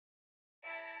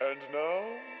And now,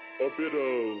 a bit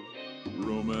of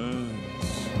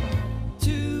romance.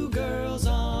 Two girls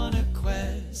on a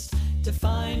quest to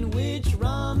find which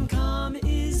rom-com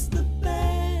is the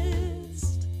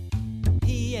best.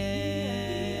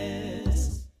 P.S.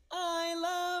 I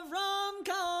love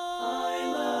rom-coms.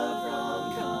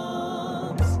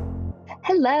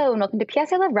 Hello, and welcome to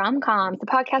P.S. I Love Rom-Coms, the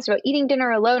podcast about eating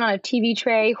dinner alone on a TV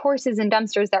tray, horses and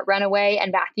dumpsters that run away,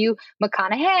 and Matthew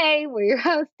McConaughey. We're your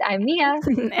hosts. I'm Mia.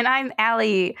 And I'm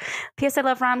Allie. P.S. I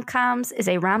Love Rom-Coms is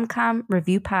a rom-com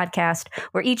review podcast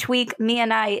where each week me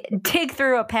and I dig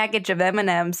through a package of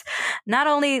M&Ms, not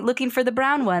only looking for the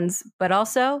brown ones, but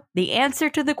also the answer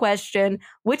to the question,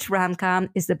 which rom-com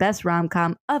is the best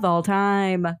rom-com of all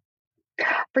time?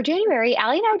 For January,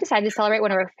 Allie and I decided to celebrate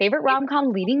one of our favorite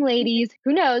rom-com leading ladies.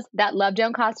 Who knows? That love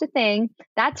don't cost a thing.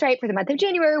 That's right. For the month of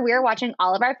January, we are watching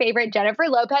all of our favorite Jennifer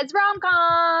Lopez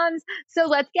rom-coms. So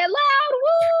let's get loud.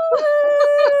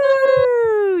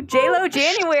 Woo! J-Lo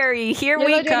January. Here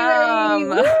we come.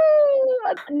 Woo!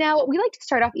 Now, we like to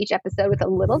start off each episode with a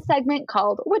little segment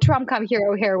called Which Rom-Com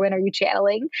Hero or Heroine Are You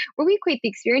Channeling? Where we equate the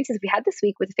experiences we had this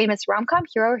week with a famous rom-com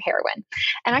hero or heroine.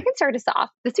 And I can start us off.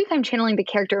 This week I'm channeling the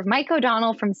character of Mike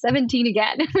O'Donnell from 17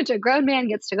 Again, in which a grown man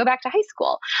gets to go back to high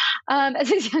school as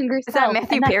his younger Is self. that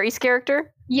Matthew Perry's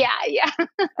character? Yeah.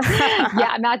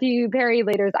 Yeah, Matthew Perry,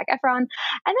 later Zac Efron. And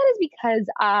that is because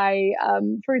I,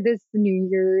 for this New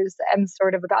Year's, am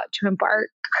sort of about to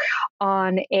embark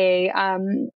on a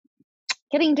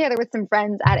getting together with some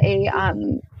friends at a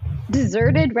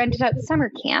deserted, rented out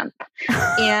summer camp.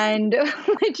 And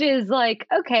which is like,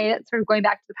 okay, that's sort of going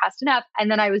back to the past enough. And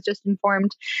then I was just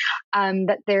informed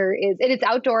that there is, and it's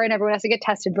outdoor and everyone has to get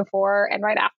tested before and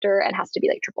right after and has to be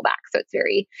like triple back. So it's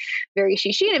very, very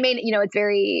she. And it may, it's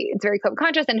very COVID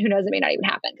conscious, and who knows, it may not even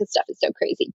happen because stuff is so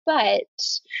crazy. But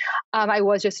I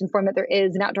was just informed that there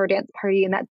is an outdoor dance party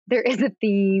and that there is a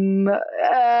theme.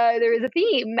 And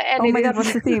oh my God,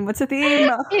 what's the theme? What's the theme?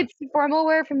 It's formal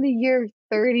wear from the year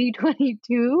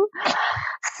 3022.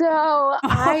 So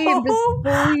I am just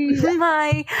fully... Oh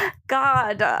my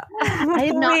God. I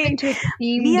have not been to a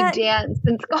themed dance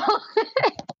since college.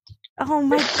 Oh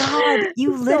my God.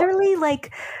 You literally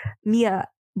Mia,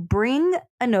 bring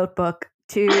a notebook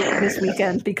to this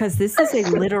weekend because this is a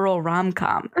literal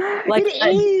rom-com.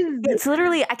 It is. It's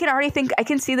literally, I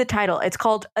can see the title. It's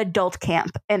called Adult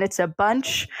Camp, and it's a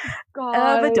bunch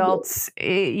of adults,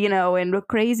 in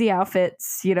crazy outfits,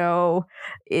 standing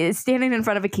in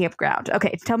front of a campground.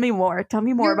 Okay, tell me more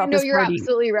about this party. You're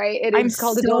absolutely right. It is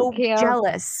called Adult Camp. I'm so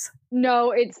jealous.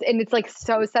 No, it's like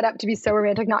so set up to be so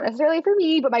romantic, not necessarily for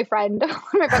me, but my friends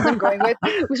I'm going with,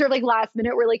 we sort of last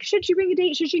minute, we're like, should she bring a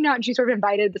date? Should she not? And she sort of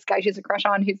invited this guy she has a crush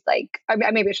on who's like,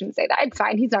 maybe I shouldn't say that. It's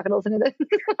fine. He's not going to listen to this.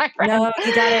 No,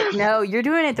 you got it. No, you're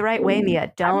doing it the right way,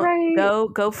 Mia. Don't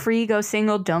go free, go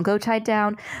single. Don't go tied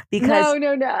down because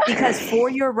no. Because for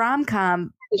your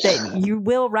rom-com that you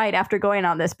will write after going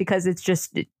on this, because it's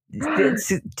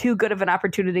too good of an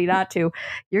opportunity not to.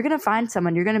 You're going to find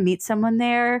someone. You're going to meet someone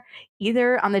there,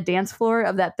 either on the dance floor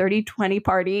of that 30-20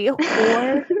 party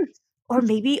or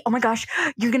maybe, oh my gosh,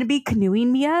 you're going to be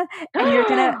canoeing, Mia, and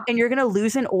you're going to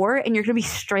lose an oar and you're going to be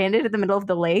stranded in the middle of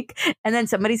the lake. And then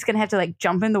somebody's going to have to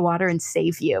jump in the water and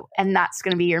save you. And that's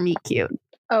going to be your meet cute.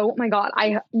 Oh my God.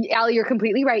 Allie, you're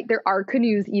completely right. There are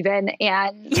canoes even.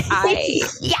 And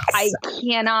I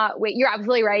cannot wait. You're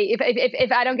absolutely right.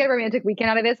 If I don't get a romantic weekend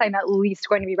out of this, I'm at least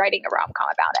going to be writing a rom-com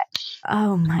about it.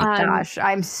 Oh my gosh.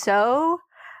 I'm so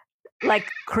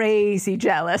crazy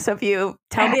jealous of you.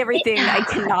 Tell me everything. I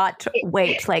cannot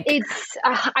wait.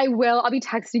 I will. I'll be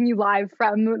texting you live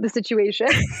from the situation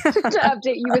to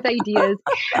update you with ideas.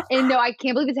 And no, I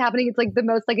can't believe it's happening. It's the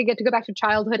most I get to go back to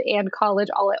childhood and college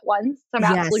all at once. So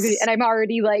I'm absolutely, and I'm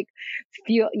already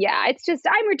it's just,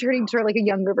 I'm returning to a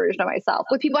younger version of myself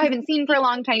with people I haven't seen for a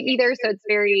long time either. So it's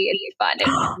fun. It's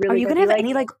really Are you going to have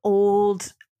any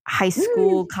old high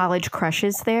school, college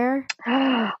crushes there?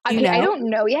 I don't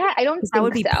know yet. I don't think that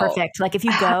would be so. Perfect. If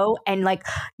you go and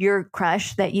your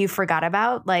crush that you forgot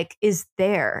about, is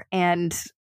there. And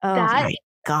my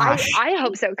gosh. I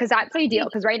hope so. Cause that's ideal.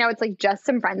 Cause right now it's just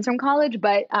some friends from college,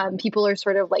 but people are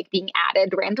sort of being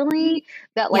added randomly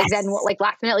that then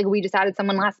last minute, we just added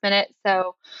someone last minute.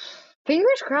 So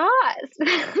fingers crossed.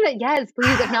 Yes,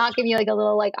 please. If not, give me a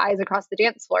little eyes across the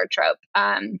dance floor trope.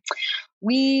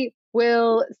 We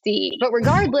will see. But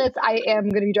regardless, I am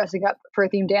going to be dressing up for a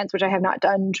themed dance, which I have not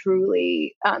done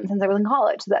truly since I was in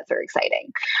college. So that's very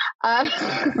exciting.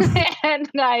 And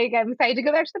I'm excited to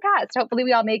go back to the past. Hopefully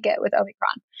we all make it with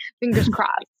Omicron. Fingers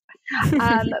crossed.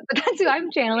 But that's who I'm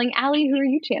channeling. Allie, who are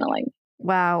you channeling?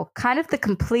 Wow, kind of the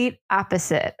complete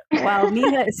opposite. While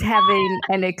Mia is having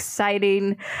an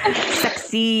exciting,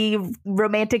 sexy,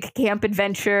 romantic camp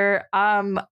adventure,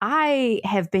 I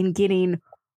have been getting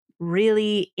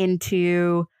really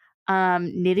into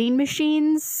knitting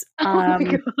machines. Oh my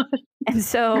God. And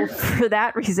so for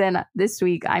that reason, this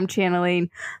week I'm channeling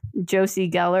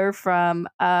Josie Geller from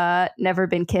Never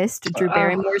Been Kissed, Drew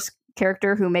Barrymore's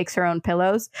character who makes her own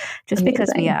pillows. Just because,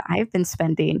 Amazing. Mia, I've been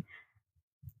spending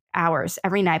hours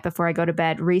every night before I go to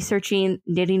bed researching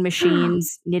knitting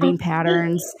machines, knitting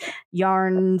patterns,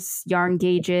 yarns, yarn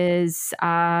gauges,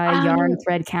 yarn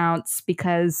thread counts,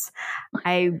 because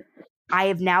I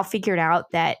have now figured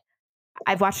out that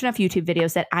I've watched enough YouTube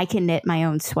videos that I can knit my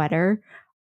own sweater.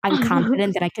 I'm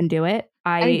confident that I can do it.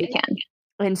 I think you can.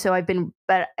 And so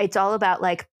but it's all about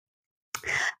like,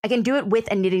 I can do it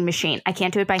with a knitting machine. I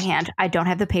can't do it by hand. I don't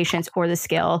have the patience or the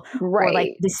skill or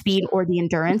like the speed or the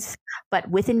endurance. But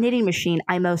with a knitting machine,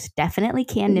 I most definitely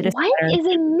can knit a sweater. What is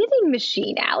a knitting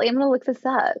machine, Allie? I'm going to look this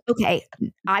up. Okay.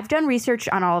 I've done research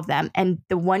on all of them. And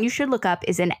the one you should look up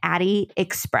is an Addy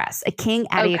Express, a King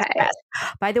Addy Express.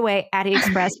 By the way, Addy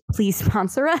Express, please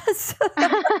sponsor us.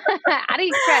 Addy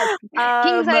Express,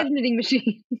 king size knitting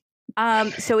machine.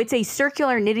 So it's a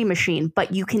circular knitting machine,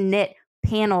 but you can knit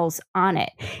panels on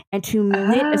it. And to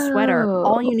knit a sweater,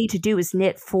 all you need to do is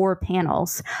knit 4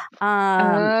 panels.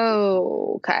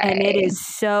 Okay. And it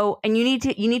is and you need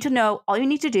to know, all you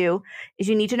need to do is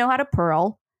you need to know how to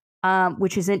purl,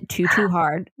 which isn't too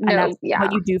hard. And that's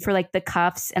what you do for like the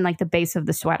cuffs and like the base of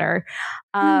the sweater.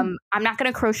 I'm not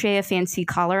going to crochet a fancy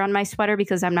collar on my sweater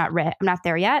because I'm not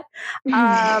there yet.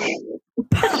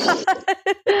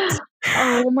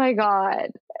 Oh my God.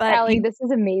 But Allie, this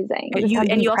is amazing.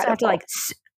 You also have to like,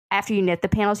 after you knit the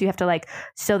panels, you have to like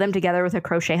sew them together with a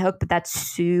crochet hook, but that's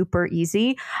super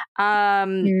easy.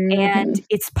 And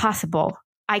it's possible.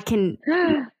 I can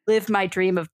live my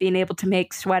dream of being able to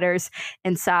make sweaters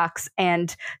and socks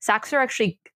are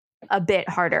actually a bit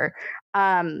harder.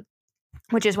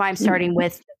 Which is why I'm starting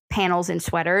with panels and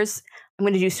sweaters. I'm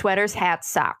going to do sweaters, hats,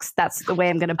 socks. That's the way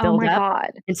I'm going to build up.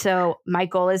 God. And so my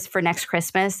goal is for next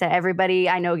Christmas that everybody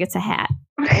I know gets a hat.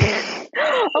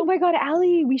 Oh my God,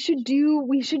 Allie, we should do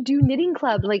knitting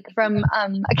club like from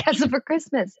A Castle for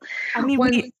Christmas. I mean,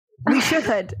 we should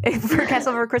for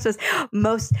Castle for Christmas.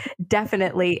 Most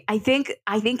definitely. I think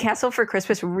Castle for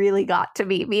Christmas really got to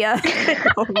me, Mia.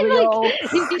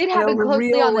 It did happen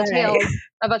closely on the tails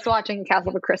of us watching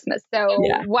Castle for Christmas. So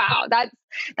wow, that's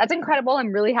incredible.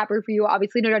 I'm really happy for you.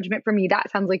 Obviously, no judgment for me.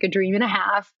 That sounds like a dream and a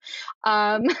half.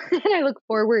 And I look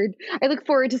forward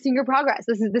to seeing your progress.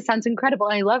 This sounds incredible.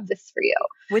 And I love this for you.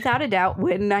 Without a doubt,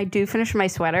 when I do finish my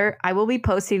sweater, I will be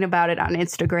posting about it on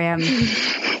Instagram.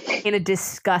 In a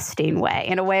disgusting way,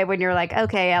 in a way when you're like,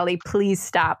 okay, Allie, please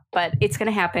stop. But it's going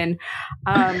to happen.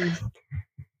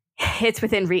 It's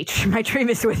within reach. My dream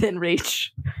is within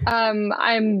reach.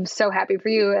 I'm so happy for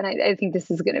you. And I think this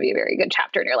is going to be a very good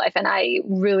chapter in your life. And I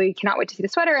really cannot wait to see the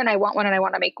sweater. And I want one and I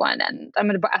want to make one. And I'm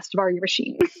going to ask to borrow your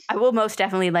machine. I will most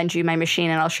definitely lend you my machine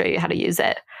and I'll show you how to use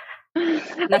it.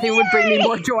 Nothing would bring me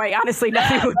more joy. Honestly,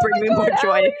 nothing would bring me more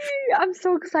joy. I'm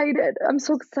so excited. I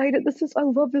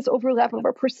love this overlap of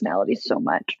our personalities so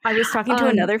much. I was talking to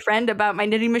another friend about my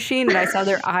knitting machine and I saw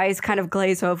their eyes kind of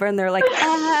glaze over and they're like,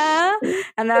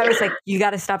 and I was like, you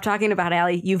got to stop talking about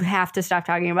Allie. You have to stop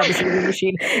talking about this knitting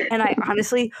machine. And I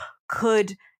honestly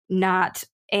could not.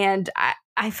 And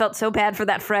I felt so bad for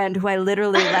that friend who I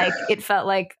literally it felt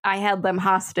like I held them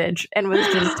hostage and was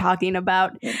just talking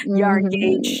about yarn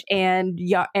gauge and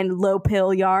low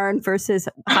pill yarn versus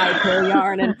high pill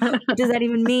yarn. And what does that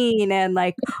even mean? And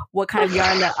like what kind of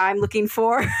yarn that I'm looking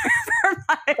for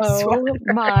my sweater.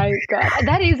 My God.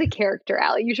 That is a character,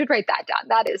 Allie. You should write that down.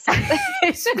 That is something.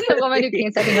 I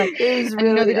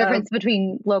know the difference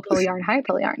between low pill yarn, high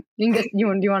pill yarn. You can guess, do you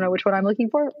want to know which one I'm looking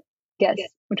for? Guess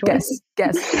which one?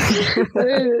 Guess.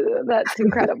 That's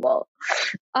incredible.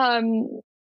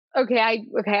 Okay. I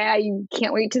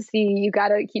can't wait to see. You got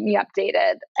to keep me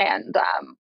updated, and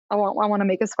I want to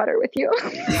make a sweater with you.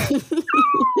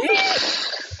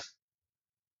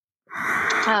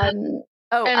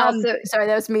 Sorry,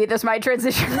 that was me. That's my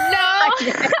transition. No,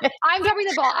 I'm dropping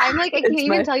the ball. I'm like, I can't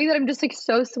even tell you that I'm just like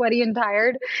so sweaty and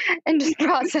tired and just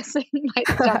processing my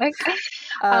stomach. But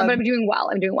I'm doing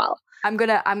well.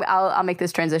 I'll make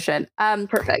this transition.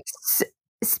 Perfect.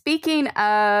 Speaking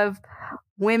of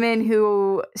women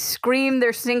who scream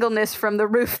their singleness from the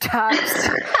rooftops,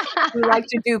 who like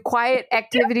to do quiet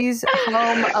activities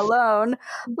home alone,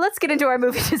 let's get into our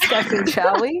movie discussion,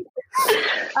 shall we?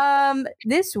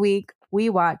 This week, we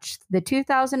watched the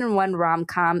 2001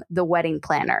 rom-com, The Wedding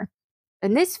Planner.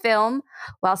 In this film,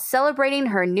 while celebrating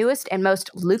her newest and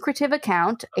most lucrative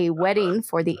account, a wedding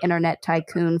for the internet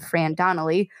tycoon Fran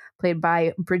Donnelly, played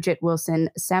by Bridget Wilson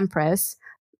Sampras,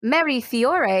 Mary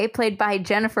Fiore, played by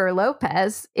Jennifer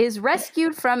Lopez, is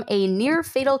rescued from a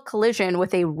near-fatal collision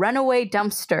with a runaway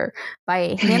dumpster by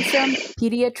a handsome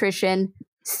pediatrician,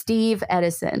 Steve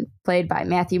Edison, played by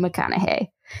Matthew McConaughey.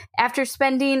 After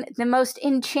spending the most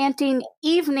enchanting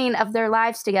evening of their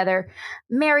lives together,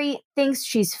 Mary thinks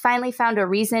she's finally found a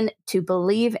reason to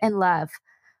believe in love.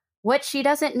 What she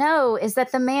doesn't know is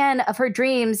that the man of her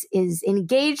dreams is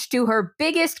engaged to her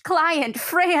biggest client,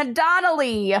 Fran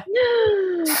Donnelly. Dun,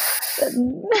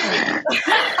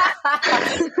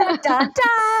 dun.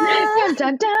 Dun,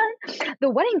 dun, dun. The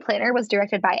Wedding Planner was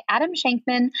directed by Adam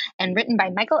Shankman and written by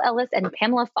Michael Ellis and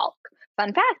Pamela Falk.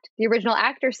 Fun fact, the original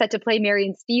actors set to play Mary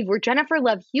and Steve were Jennifer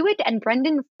Love Hewitt and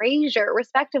Brendan Fraser,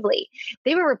 respectively.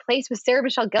 They were replaced with Sarah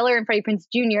Michelle Gellar and Freddie Prinze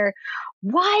Jr.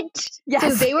 What? Yes.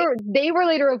 So they were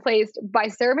later replaced by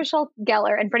Sarah Michelle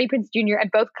Gellar and Freddie Prinze Jr., and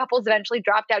both couples eventually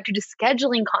dropped out due to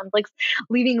scheduling conflicts,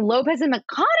 leaving Lopez and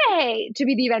McConaughey to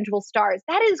be the eventual stars.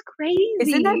 That is crazy.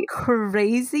 Isn't that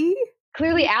crazy?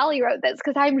 Clearly, Allie wrote this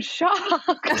because I'm shocked.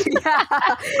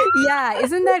 Yeah.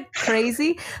 Isn't that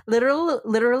crazy?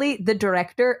 Literally, the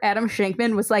director, Adam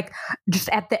Shankman, was like just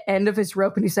at the end of his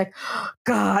rope and he's like,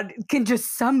 God, can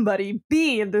just somebody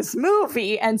be in this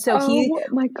movie? And so he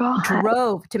my God.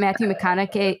 drove to Matthew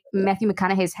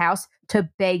McConaughey's house to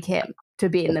beg him to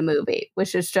be in the movie,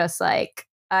 which is just like,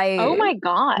 oh my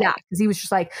God. Yeah, because he was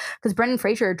just like, because Brendan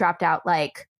Fraser dropped out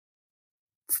like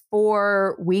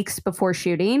 4 weeks before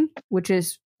shooting, which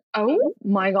is oh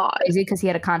my God crazy because he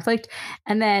had a conflict.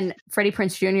 And then Freddie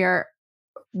Prinze Jr.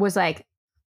 was like,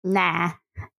 nah.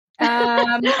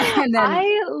 And then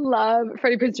I love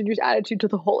Freddie Prinze Jr.'s attitude to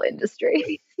the whole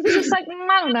industry. He's just like,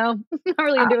 I don't know. I'm not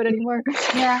really into it anymore.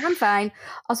 Yeah, I'm fine.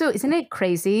 Also, isn't it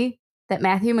crazy that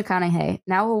Matthew McConaughey,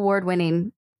 now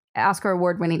Oscar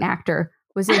award-winning actor,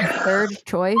 was his third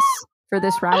choice for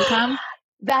this rom-com?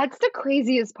 That's the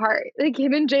craziest part. Like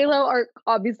him and J-Lo are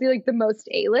obviously like the most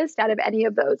A-list out of any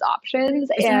of those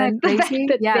options. Isn't and that the fact crazy?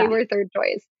 that Yeah. they were third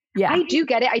choice. Yeah. I do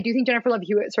get it. I do think Jennifer Love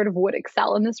Hewitt sort of would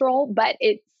excel in this role, but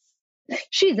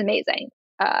she's amazing.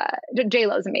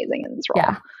 J-Lo is amazing in this role.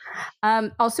 Yeah.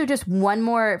 Also, just one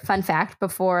more fun fact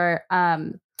before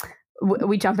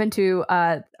we jump into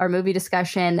our movie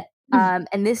discussion.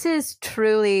 And this is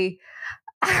truly,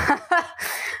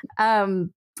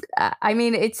 I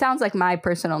mean, it sounds like my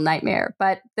personal nightmare,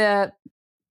 but the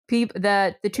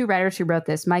two writers who wrote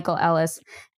this, Michael Ellis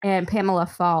and Pamela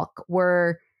Falk,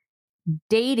 were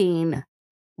dating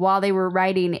while they were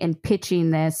writing and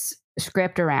pitching this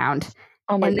script around.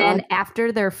 Oh my and God. then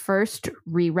after their first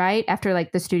rewrite, after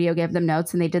like the studio gave them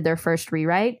notes and they did their first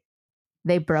rewrite,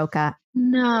 they broke up.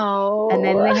 No. And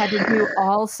then they had to do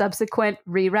all subsequent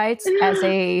rewrites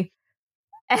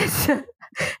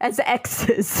as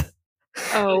exes.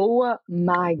 Oh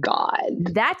my God.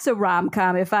 That's a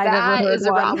rom-com if I've ever That heard is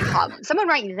a one. rom-com. Someone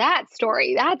write that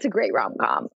story. That's a great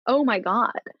rom-com. Oh my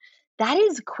God. That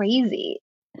is crazy.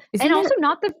 Isn't Also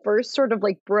not the first sort of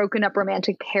like broken up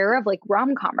romantic pair of like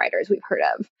rom-com writers we've heard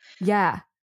of. Yeah.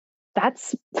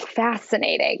 That's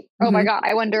fascinating. Oh my God.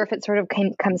 I wonder if it sort of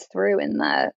comes through in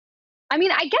the, I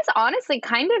mean, I guess honestly,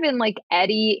 kind of in like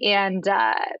Eddie and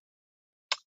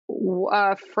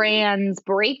Fran's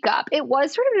breakup. It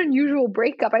was sort of an unusual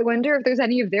breakup. I wonder if there's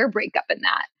any of their breakup in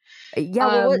that. Yeah.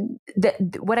 Well,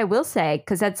 what I will say,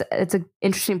 because it's an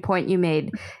interesting point you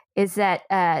made, is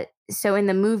that so in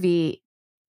the movie,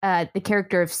 the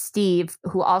character of Steve,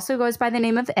 who also goes by the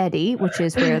name of Eddie, which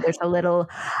is where there's a little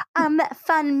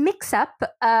fun mix-up.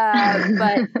 But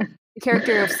the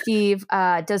character of Steve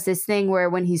does this thing where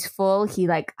when he's full, he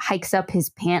like hikes up his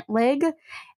pant leg.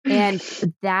 And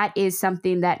that is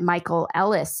something that Michael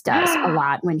Ellis does a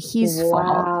lot when he's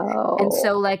full. And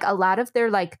so like a lot of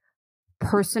their like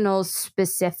personal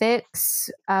specifics,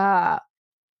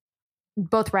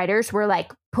 both writers were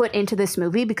like put into this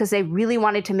movie because they really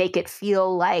wanted to make it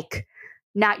feel like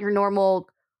not your normal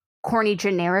corny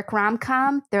generic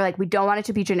rom-com. They're like, we don't want it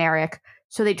to be generic.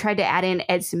 So they tried to add in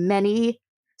as many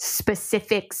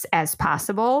specifics as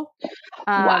possible.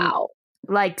 Wow.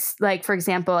 Like for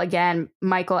example, again,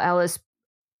 Michael Ellis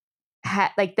had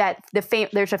like that.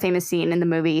 There's a famous scene in the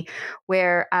movie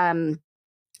where the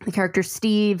character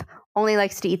Steve only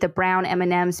likes to eat the brown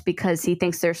M&Ms because he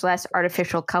thinks there's less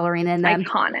artificial coloring in them.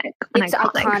 Iconic. It's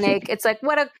iconic. It's like,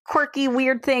 what a quirky,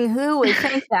 weird thing. Who would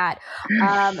think that?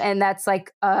 And that's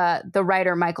like the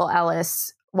writer Michael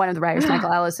Ellis. One of the writers,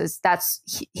 Michael Ellis, that's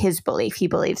his belief. He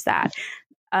believes that.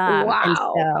 Wow. And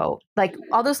so like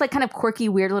all those like kind of quirky,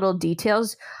 weird little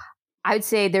details I would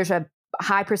say there's a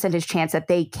high percentage chance that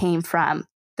they came from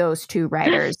those two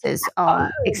writers' own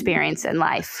experience in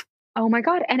life. Oh my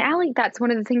God. And Allie, that's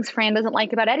one of the things Fran doesn't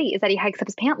like about Eddie is that he hikes up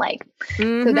his pant leg.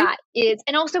 Mhm. So that is,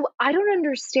 and also I don't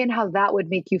understand how that would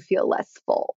make you feel less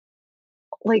full.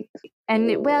 Like,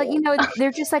 And well,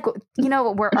 they're just like,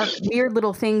 we're our weird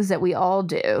little things that we all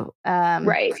do.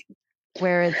 right.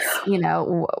 Where it's,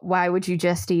 why would you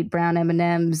just eat brown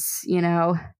M&Ms,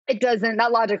 It doesn't,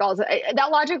 that logic also,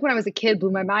 that logic when I was a kid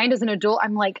blew my mind. As an adult,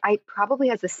 I'm like, I probably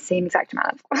has the same exact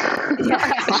amount of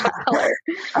color.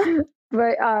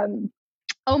 But,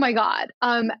 oh my God.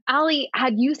 Allie,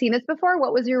 had you seen this before?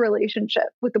 What was your relationship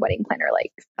with The Wedding Planner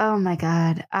like? Oh my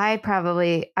God.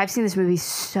 I've seen this movie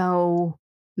so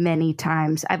many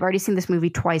times. I've already seen this movie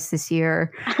twice this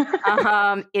year.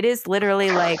 It is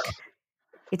literally like,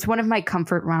 it's one of my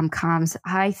comfort rom-coms.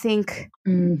 I think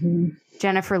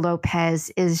Jennifer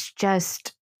Lopez is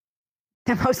just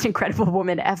the most incredible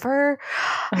woman ever.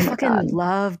 I fucking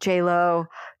love J-Lo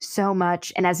so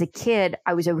much. And as a kid,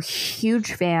 I was a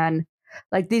huge fan.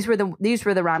 Like these were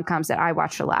the rom-coms that I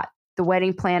watched a lot. The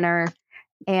Wedding Planner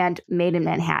and Made in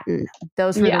Manhattan.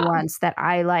 Those were the ones that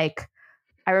I like.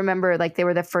 I remember like they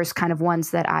were the first kind of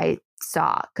ones that I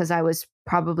saw because I was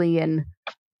probably in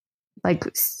like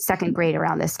second grade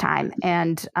around this time.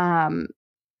 And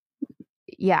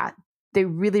they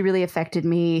really, really affected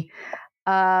me.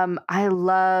 I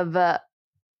love, I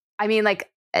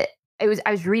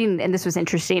was reading, and this was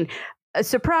interesting. A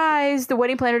surprise, The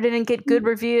Wedding Planner didn't get good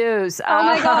reviews. Oh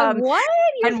my God, what?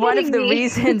 You're and one of the kidding me.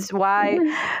 reasons why,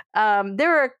 there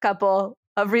were a couple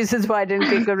of reasons why I didn't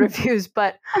get good reviews,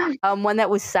 but one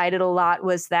that was cited a lot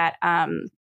was that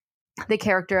the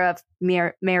character of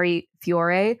Mary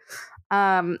Fiore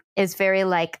is very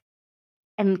like,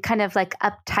 and kind of like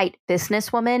uptight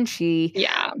businesswoman. She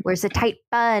wears a tight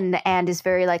bun and is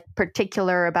very like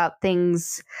particular about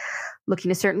things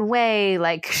looking a certain way,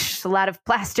 like a lot of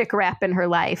plastic wrap in her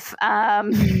life.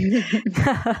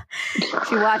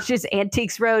 She watches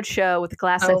Antiques Roadshow with a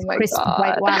glass of crisp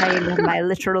white wine, my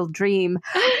literal dream.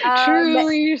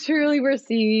 Truly we're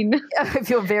seen. I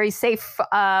feel very safe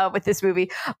with this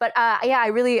movie. But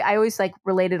I always like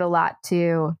related a lot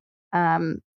to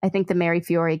I think the Mary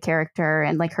Fiore character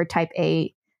and like her type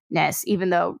A-ness, even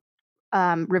though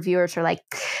reviewers are like,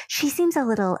 she seems a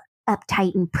little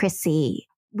uptight and prissy.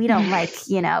 We don't like,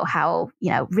 how,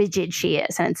 rigid she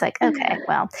is. And it's like, okay,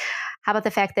 well, how about the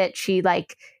fact that she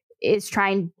like is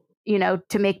trying,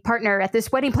 to make partner at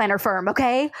this wedding planner firm.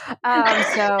 Okay.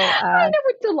 I know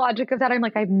what the logic of that. I'm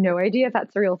like, I have no idea if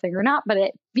that's the real thing or not, but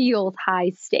it feels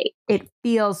high stakes. It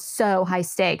feels so high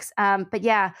stakes. But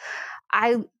yeah,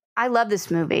 I love this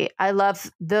movie. I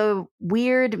love the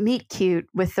weird meet cute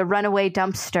with the runaway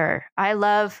dumpster.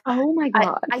 Oh my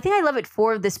God. I think I love it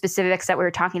for the specifics that we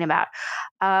were talking about.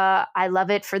 I love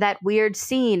it for that weird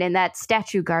scene in that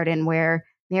statue garden where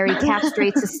Mary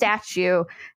castrates a statue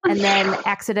and then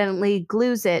accidentally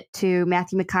glues it to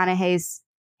Matthew McConaughey's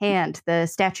hand, the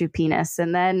statue penis.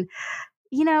 And then,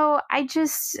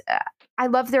 I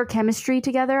love their chemistry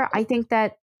together. I think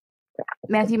that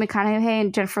Matthew McConaughey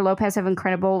and Jennifer Lopez have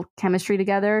incredible chemistry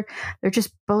together. They're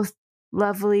just both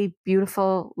lovely,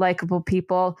 beautiful, likable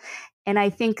people. And I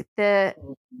think the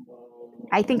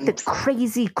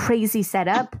crazy, crazy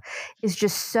setup is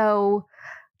just so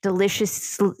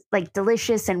delicious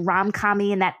and rom-com-y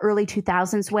in that early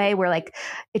 2000s way where like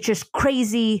it's just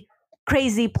crazy,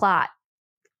 crazy plot.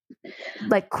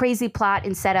 Like crazy plot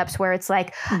and setups where it's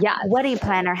like wedding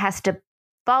planner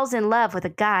falls in love with a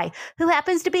guy who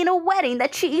happens to be in a wedding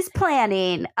that she's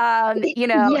planning.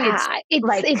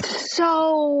 It's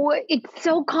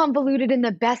so convoluted in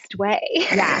the best way.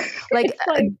 Yeah. Like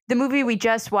the movie we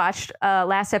just watched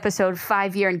last episode,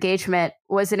 5 Year Engagement,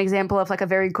 was an example of like a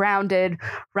very grounded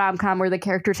rom-com where the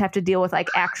characters have to deal with like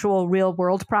actual real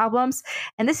world problems.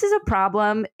 And this is a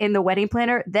problem in The Wedding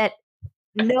Planner that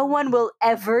no one will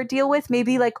ever deal with.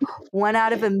 Maybe like 1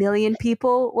 out of 1,000,000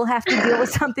 people will have to deal with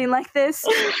something like this.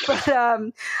 But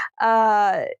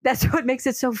that's what makes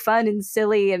it so fun and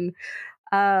silly. And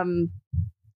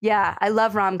I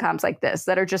love rom-coms like this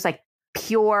that are just like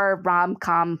pure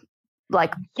rom-com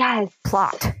like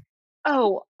plot.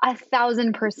 Oh,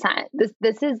 1,000%.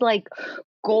 This is like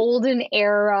golden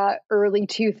era, early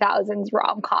 2000s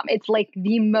rom-com. It's like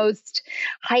the most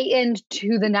heightened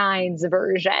to the nines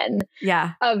version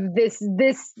of this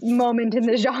moment in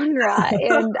the genre.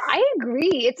 And I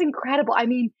agree. It's incredible. I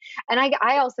mean, and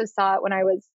I also saw it when I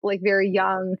was like very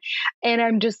young, and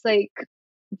I'm just like,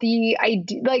 the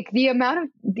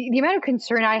amount of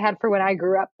concern I had for when I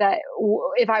grew up that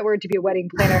if I were to be a wedding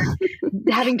planner,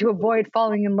 having to avoid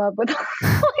falling in love with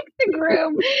like the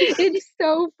groom. It's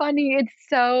so funny. It's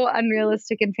so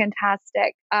unrealistic and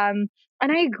fantastic. And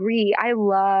I agree. I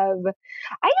actually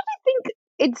think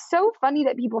it's so funny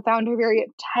that people found her very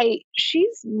uptight.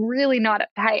 She's really not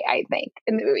uptight, I think.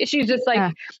 And she's just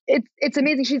like, Yeah. it's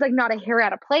amazing. She's like not a hair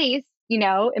out of place,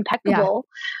 impeccable.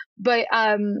 But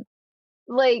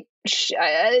like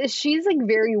she's like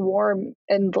very warm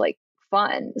and like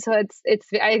fun. So it's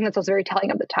I think that's also very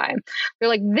telling of the time. They're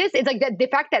like this. It's like that the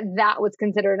fact that was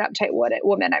considered an uptight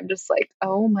woman. I'm just like,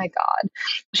 oh my god,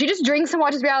 she just drinks and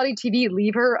watches reality TV.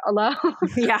 Leave her alone.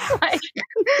 Yeah.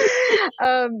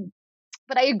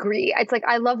 But I agree. It's like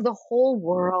I love the whole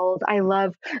world. I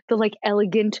love the like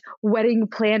elegant wedding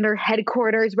planner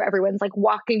headquarters where everyone's like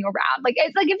walking around. Like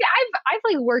it's like if I've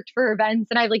like worked for events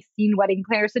and I've like seen wedding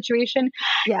planner situation.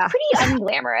 Yeah. It's pretty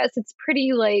unglamorous. It's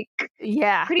pretty like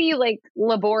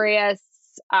laborious,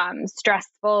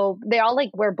 stressful. They all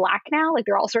like wear black now. Like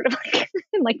they're all sort of like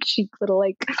in like chic little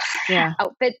like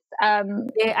outfits. I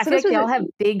feel like they all have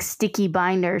big sticky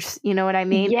binders. You know what I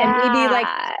mean? Yeah. And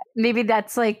maybe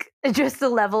that's like just the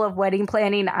level of wedding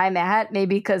planning I'm at.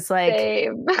 Maybe because like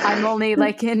Same. I'm only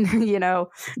like in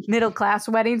middle class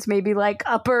weddings. Maybe like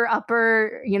upper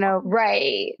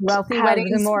right, wealthy have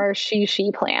weddings. the more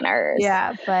she planners.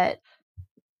 Yeah, but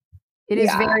it is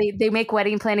they make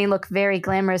wedding planning look very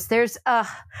glamorous. There's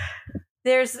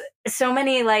so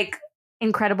many like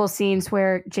incredible scenes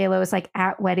where JLo is like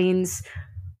at weddings,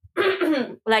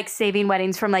 like saving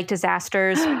weddings from like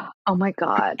disasters. Oh my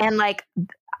god. And like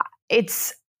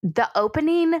it's the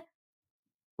opening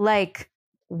like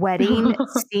wedding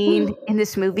scene in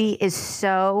this movie is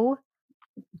so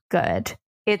good.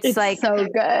 It's like so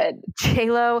good.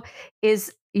 JLo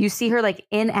you see her like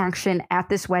in action at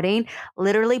this wedding,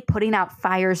 literally putting out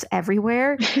fires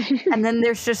everywhere. And then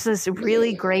there's just this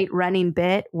really great running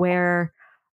bit where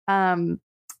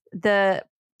the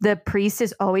priest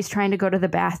is always trying to go to the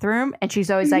bathroom and she's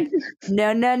always like,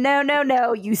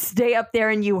 no, you stay up there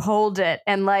and you hold it.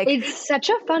 And like, it's such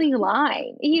a funny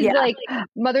line. He's like,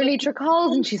 Mother Nature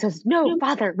calls and she says, no,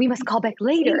 Father, we must call back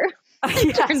later.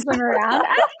 Turns them around.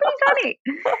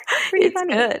 That's pretty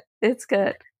funny. Good. It's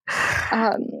good.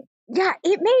 Yeah,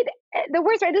 it made the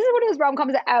worst. Right, this is one of those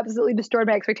rom-coms that absolutely destroyed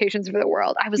my expectations for the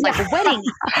world. I was like, weddings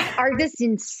are this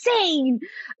insane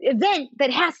event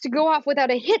that has to go off without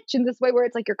a hitch in this way, where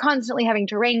it's like you're constantly having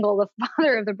to wrangle the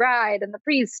father of the bride and the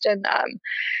priest and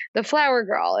the flower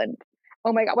girl. And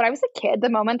oh my god, when I was a kid,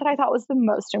 the moment that I thought was the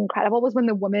most incredible was when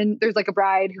the woman, there's like a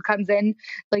bride who comes in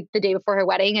like the day before her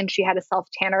wedding and she had a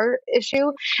self-tanner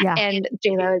issue. Yeah. And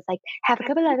JLo is like, have a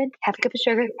cup of lemon, have a cup of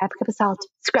sugar, have a cup of salt,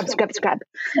 scrub.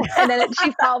 And then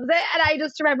she solves it. And I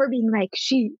just remember being like,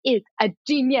 she is a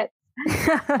genius.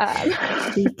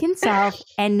 She can solve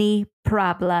any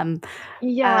problem.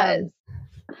 Yes.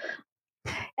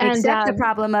 Except the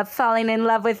problem of falling in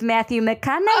love with Matthew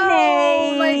McConaughey.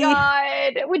 Oh my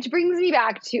god! Which brings me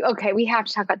back to we have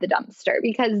to talk about the dumpster,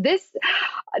 because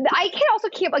I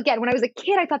can't again. When I was a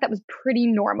kid, I thought that was pretty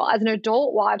normal. As an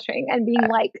adult watching and being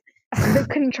like, the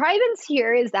contrivance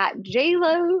here is that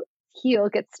JLo heel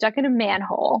gets stuck in a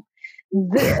manhole.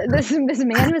 This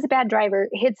man who is a bad driver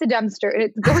hits a dumpster and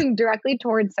it's going directly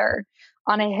towards her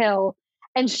on a hill.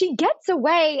 And she gets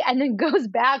away and then goes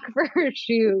back for her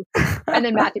shoe. And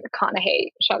then Matthew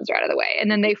McConaughey shoves her out of the way.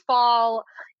 And then they fall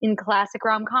in classic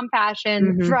rom-com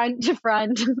fashion, front to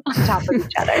front, on top of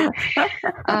each other.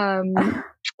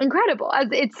 Incredible.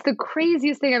 It's the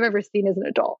craziest thing I've ever seen as an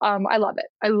adult. I love it.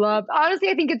 Honestly,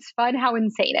 I think it's fun how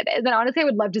insane it is. And honestly, I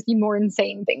would love to see more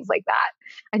insane things like that.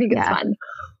 I think it's fun.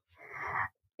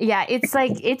 Yeah,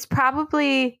 it's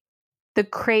probably the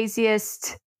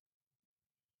craziest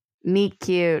meet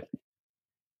cute.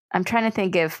 I'm trying to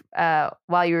think if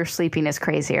While You Were Sleeping is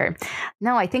crazier.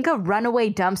 No, I think a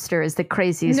runaway dumpster is the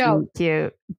craziest meet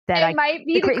cute that might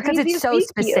be because it's so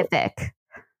specific. Cute.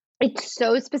 It's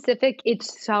so specific.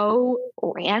 It's so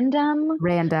random.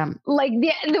 Like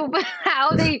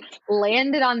how they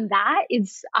landed on that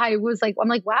is. I'm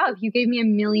like, wow. If you gave me a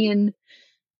million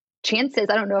chances,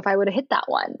 I don't know if I would have hit that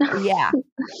one. Yeah,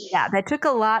 that took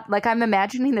a lot. Like, I'm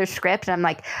imagining their script and I'm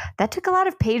like, that took a lot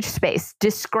of page space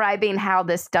describing how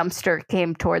this dumpster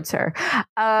came towards her.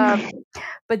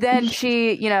 But then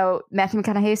she, Matthew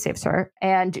McConaughey saves her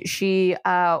and she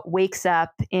wakes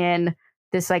up in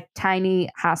this like tiny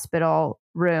hospital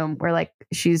room where like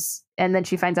and then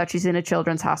she finds out she's in a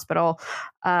children's hospital,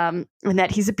 and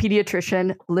that he's a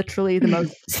pediatrician, literally the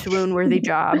most swoon-worthy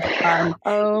job.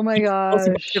 Oh my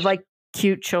gosh. Of like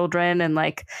cute children, and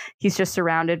like he's just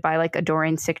surrounded by like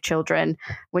adoring sick children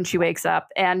when she wakes up.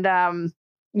 And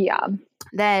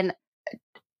then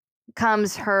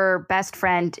comes her best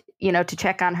friend to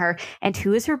check on her. And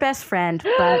who is her best friend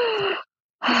but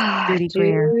Judy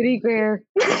Greer? Judy Greer.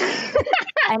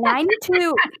 And I need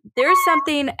to, there's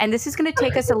something, and this is going to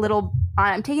take us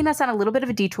I'm taking us on a little bit of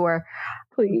a detour,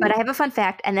 Please. but I have a fun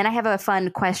fact, and then I have a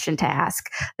fun question to ask.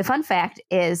 The fun fact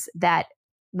is that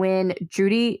when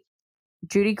Judy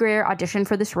Greer auditioned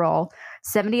for this role,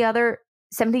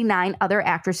 79 other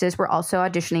actresses were also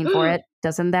auditioning for it.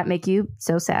 Doesn't that make you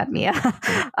so sad, Mia?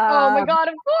 Oh my God,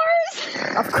 of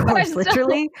course. Of course,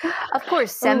 literally. Of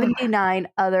course, 79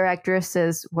 other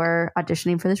actresses were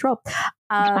auditioning for this role.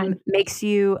 Makes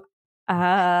you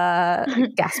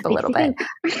gasp a little bit.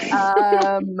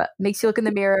 Makes you look in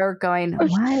the mirror going,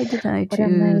 why did I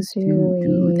choose to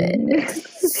do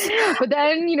this? But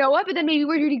then, you know what? But then maybe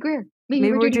we're Judy Greer.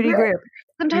 Maybe we're Judy Greer.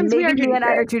 Sometimes we are Judy Greer. And I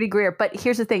Greer. are Judy Greer. But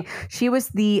here's the thing. She was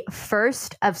the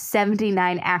first of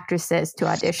 79 actresses to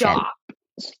audition.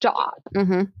 Stop.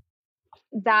 Mm-hmm.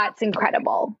 That's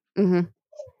incredible. Mm-hmm.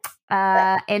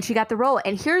 And she got the role.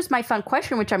 And here's my fun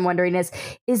question, which I'm wondering is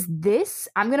this,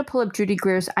 I'm going to pull up Judy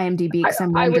Greer's IMDb because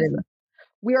I'm wondering.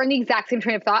 We are in the exact same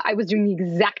train of thought. I was doing the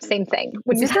exact same thing.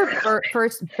 Is this her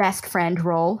first best friend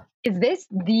role? Is this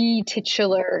the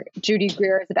titular Judy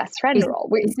Greer as a best friend role?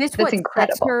 Is this what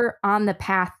sets her on the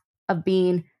path of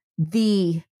being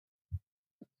the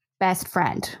best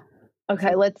friend?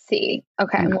 Okay, let's see.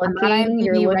 Okay, I'm looking.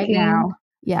 You're looking right now.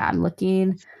 Yeah, I'm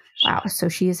looking. Wow, so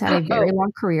she has had a very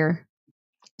long career.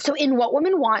 So in What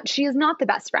Women Want, she is not the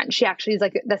best friend. She actually is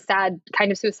like the sad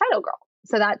kind of suicidal girl.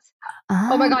 So that's,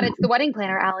 oh my God, it's The Wedding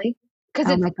Planner, Allie. Because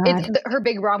her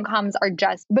big rom-coms are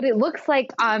but it looks like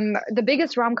the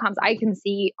biggest rom-coms I can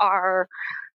see are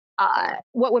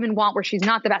What Women Want, where she's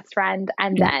not the best friend,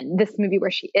 and then this movie where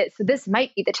she is. So this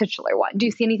might be the titular one. Do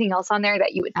you see anything else on there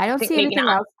that you would I don't see anything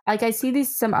else. Like I see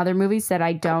some other movies that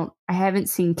I haven't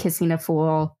seen Kissing a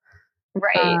Fool.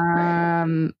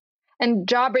 Right. And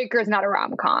Jawbreaker is not a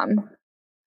rom-com.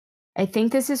 I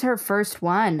think this is her first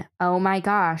one. Oh my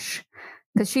gosh.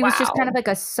 Because she was just kind of like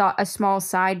a small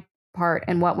side part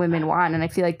in What Women Want. And I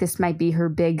feel like this might be her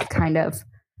big kind of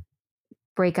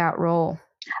breakout role.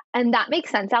 And that makes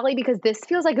sense, Allie, because this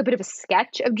feels like a bit of a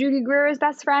sketch of Judy Greer as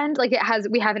best friend. Like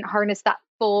we haven't harnessed that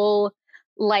full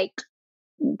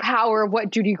power of what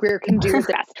Judy Greer can do as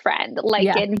best friend,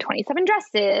 in 27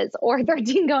 Dresses or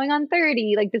 13 Going on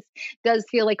 30. Like this does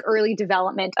feel like early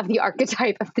development of the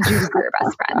archetype of the Judy Greer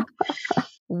best friend.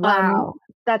 Wow.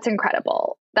 That's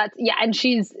incredible. And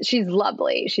she's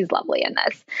lovely. She's lovely in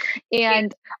this.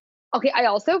 And okay, I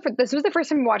also, this was the first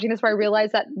time watching this where I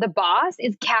realized that the boss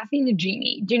is Kathy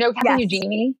Najimy. Do you know Kathy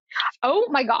Najimy? Oh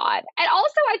my God. And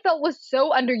also I felt was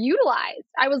so underutilized.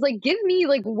 I was like, give me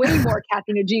way more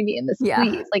Kathy Najimy in this,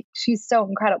 please. Like she's so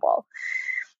incredible.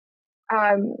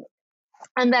 And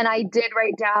then I did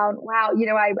write down, wow,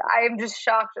 I am just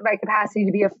shocked at my capacity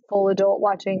to be a full adult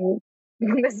watching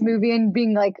this movie and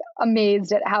being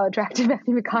amazed at how attractive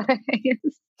Matthew McConaughey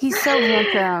is. He's so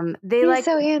handsome. He's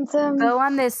so handsome. Go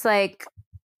on this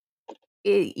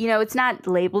it's not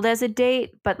labeled as a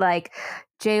date, but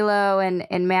J-Lo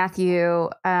and Matthew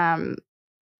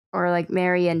or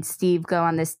Mary and Steve go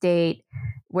on this date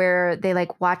where they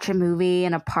watch a movie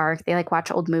in a park. They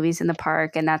watch old movies in the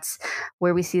park, and that's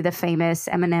where we see the famous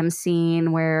Eminem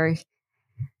scene where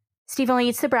Steve only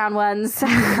eats the brown ones.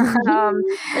 And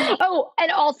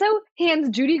also hands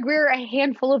Judy Greer a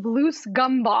handful of loose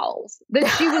gumballs that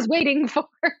she was waiting for.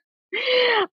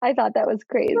 I thought that was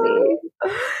crazy.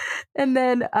 And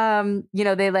then,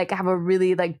 they have a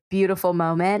really beautiful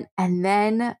moment. And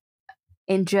then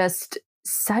in just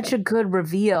such a good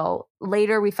reveal,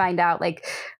 later we find out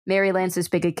Mary Lance's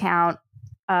big account,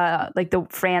 the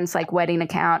Fran's wedding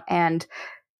account. And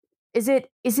is it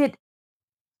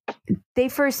they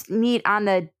first meet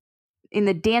in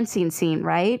the dancing scene,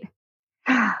 right?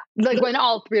 When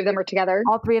all three of them are together.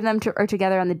 All three of them are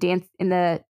together on in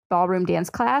the ballroom dance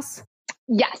class.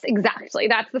 Yes, exactly.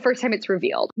 That's the first time it's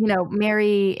revealed.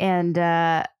 Mary and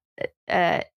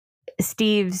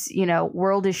Steve's,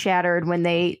 world is shattered when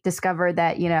they discover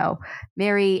that,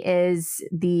 Mary is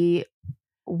the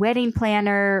wedding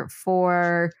planner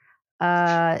for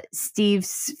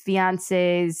Steve's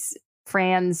fiance's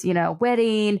Fran's,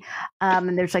 wedding.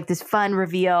 And there's this fun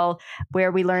reveal where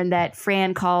we learn that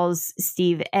Fran calls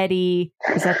Steve Eddie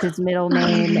because that's his middle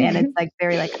name. And it's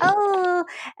very oh.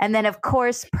 And then, of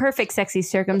course, perfect sexy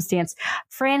circumstance.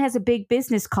 Fran has a big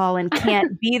business call and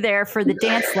can't be there for the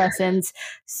dance lessons.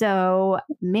 So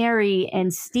Mary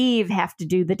and Steve have to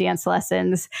do the dance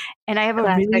lessons. And I have a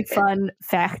really fun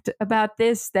fact about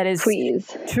this that is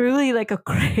truly a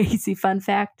crazy fun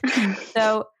fact.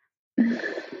 So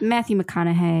Matthew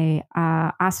McConaughey,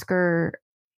 Oscar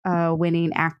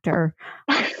winning actor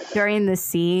during the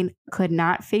scene could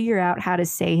not figure out how to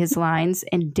say his lines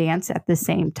and dance at the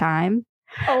same time.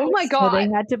 Oh my God. So they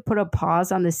had to put a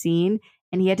pause on the scene,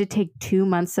 and he had to take 2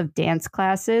 months of dance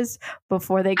classes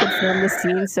before they could film the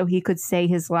scene so he could say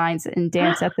his lines and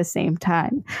dance at the same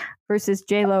time. Versus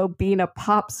J-Lo, being a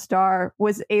pop star,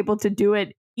 was able to do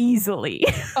it easily.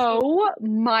 Oh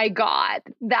my God.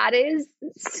 That's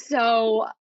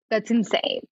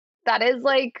insane. That is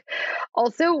like,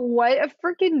 also what a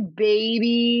freaking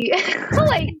baby,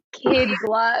 like kid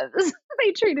gloves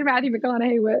they treated Matthew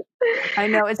McConaughey with. I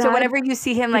know. And so whenever you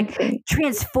see him like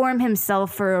transform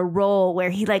himself for a role where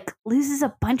he like loses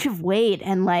a bunch of weight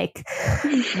and like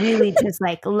really just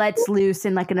like lets loose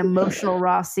in like an emotional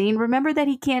raw scene, remember that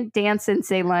he can't dance and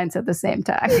say lines at the same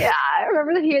time. Yeah, I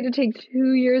remember that he had to take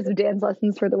 2 years of dance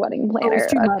lessons for The Wedding Planner. It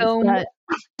was 2 months.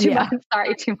 2 months.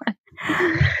 Sorry, 2 months.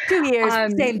 2 years,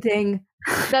 same thing.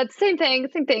 That's same thing.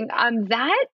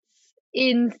 That's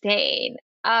insane.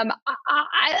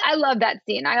 I love that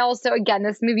scene. I also, again,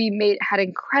 this movie had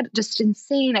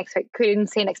insane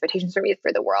expectations for me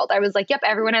for the world. I was like, yep,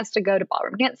 everyone has to go to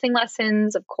ballroom dancing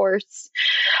lessons, of course.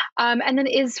 And then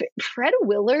is Fred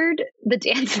Willard the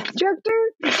dance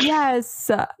instructor?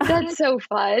 Yes. That's so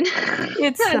fun.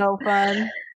 It's so fun.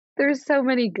 There's so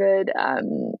many good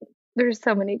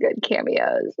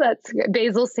cameos. That's good.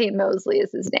 Basil St. Mosley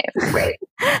is his name. Great.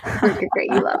 Great.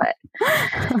 You love it.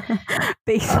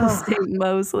 Basil St.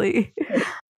 Mosley.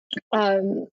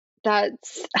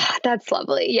 That's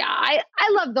lovely. Yeah. I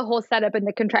love the whole setup and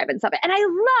the contrivance of it. And I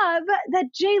love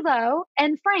that J-Lo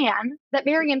and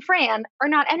Mary and Fran are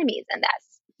not enemies in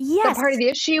this. Yes. So part of the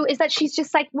issue is that she's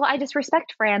just like, well, I just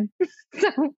respect Fran.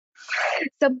 so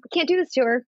can't do this to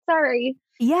her. Sorry.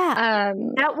 Yeah.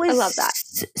 That was I love that.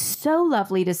 So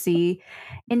lovely to see.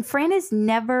 And Fran is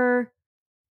never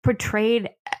portrayed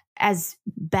as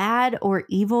bad or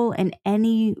evil in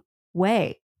any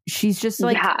way. She's just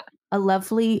like a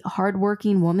lovely,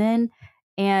 hardworking woman.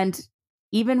 And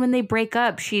even when they break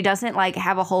up, she doesn't like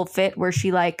have a whole fit where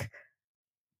she like,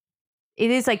 it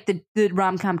is like the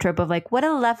rom-com trope of like, what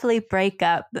a lovely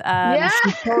breakup.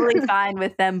 She's totally fine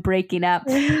with them breaking up.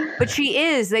 But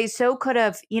they so could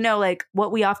have, like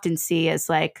what we often see is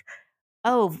like,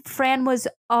 oh, Fran was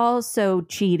also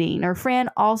cheating or Fran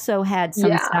also had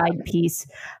some side piece.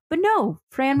 But no,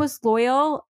 Fran was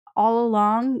loyal all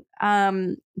along.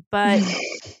 But,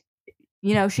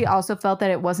 she also felt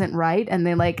that it wasn't right. And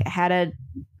they like had a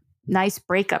nice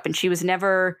breakup and she was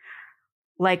never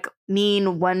like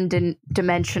mean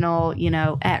one-dimensional,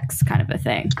 X kind of a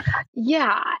thing.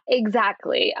 Yeah,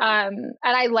 exactly. And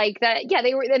I like that. Yeah,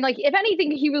 they were, and like, if anything,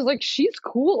 he was like, she's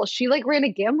cool. She like ran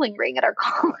a gambling ring at our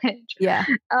college. Yeah.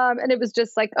 And it was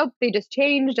just like, oh, they just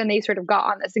changed and they sort of got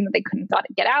on this thing that they couldn't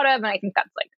get out of. And I think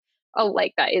that's like,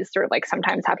 like that is sort of like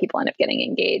sometimes how people end up getting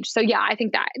engaged. So yeah, I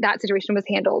think that situation was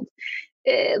handled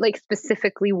like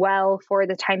specifically well for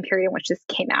the time period in which this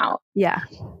came out. Yeah.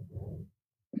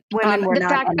 Women were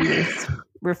not enemies.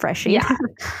 Refreshing.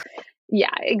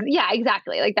 Yeah,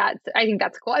 exactly. Like I think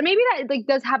that's cool. And maybe that like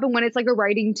does happen when it's like a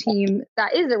writing team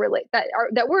that is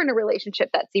that were in a relationship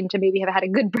that seemed to maybe have had a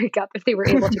good breakup if they were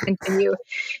able to continue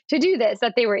to do this,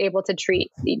 that they were able to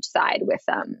treat each side with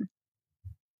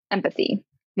empathy.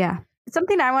 Yeah.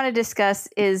 Something I want to discuss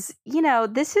is,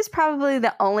 this is probably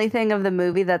the only thing of the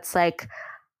movie that's like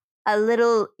a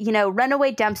little,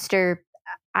 runaway dumpster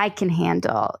I can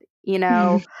handle. In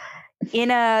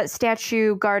a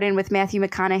statue garden with Matthew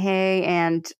McConaughey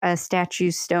and a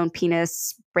statue's stone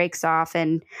penis breaks off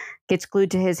and gets glued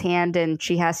to his hand and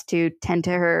she has to tend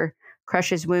to her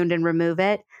crush's wound and remove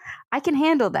it. I can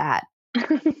handle that.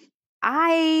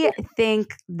 I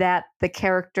think that the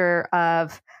character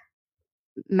of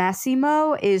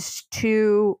Massimo is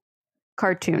too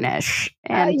cartoonish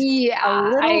and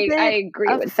I agree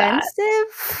offensive. With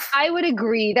that. I would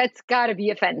agree. That's got to be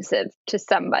offensive to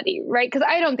somebody, right? Because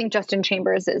I don't think Justin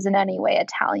Chambers is in any way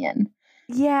Italian.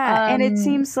 Yeah, and it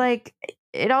seems like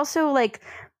it also like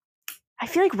I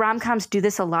feel like rom-coms do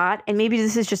this a lot, and maybe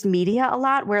this is just media a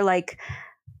lot, where like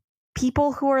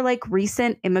people who are like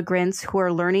recent immigrants who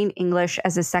are learning English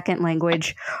as a second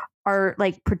language are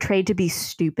like portrayed to be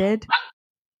stupid.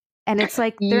 And it's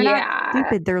like, they're not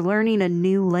stupid. They're learning a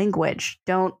new language.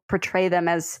 Don't portray them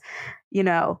as,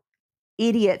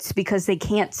 idiots because they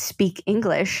can't speak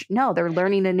English. No, they're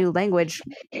learning a new language.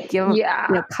 Give them,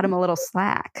 cut them a little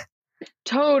slack.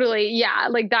 Totally. Yeah.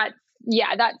 Like that.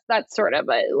 Yeah. That's sort of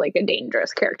a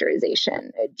dangerous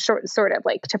characterization, sort of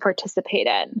like to participate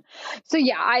in. So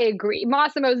yeah, I agree.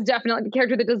 Massimo is definitely the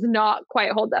character that does not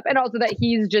quite hold up. And also that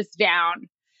he's just down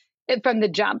from the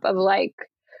jump of like,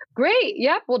 great.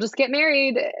 Yep. We'll just get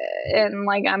married. And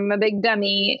like, I'm a big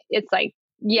dummy. It's like,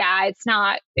 yeah, it's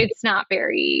not a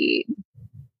very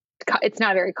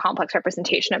complex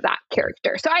representation of that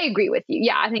character. So I agree with you.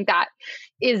 Yeah. I think that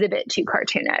is a bit too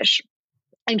cartoonish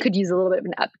and could use a little bit of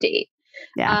an update.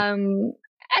 Yeah.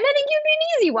 And I think you'd be an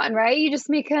easy one, right? You just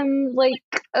make him like,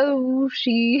 oh,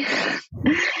 she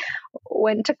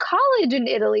went to college in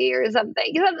Italy or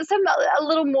something. A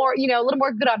little more, a little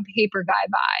more good on paper guy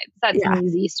vibes. That's an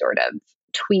easy sort of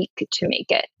tweak to make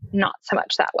it not so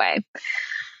much that way.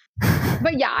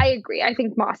 But yeah, I agree. I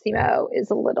think Massimo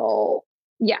is a little,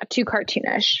 too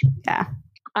cartoonish. Yeah.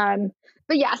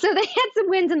 But yeah, so they had some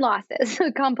wins and losses.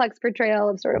 A complex portrayal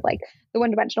of sort of like the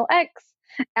one-dimensional X.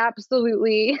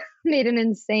 Absolutely made an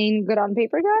insane good on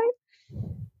paper guy.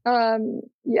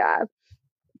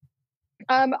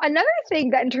 Another thing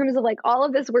that in terms of like all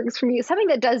of this works for me, something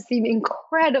that does seem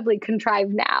incredibly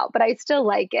contrived now, but I still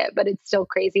like it, but it's still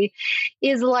crazy,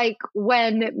 is like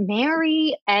when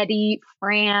Mary, Eddie,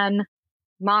 Fran,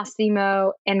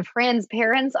 Massimo, and Fran's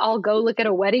parents all go look at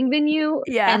a wedding venue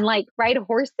and like ride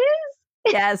horses.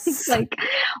 Yes. It's like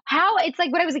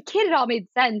when I was a kid, it all made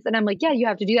sense. And I'm like, yeah, you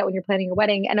have to do that when you're planning a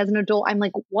wedding. And as an adult, I'm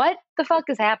like, what the fuck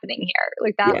is happening here?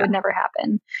 Like that would never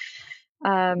happen.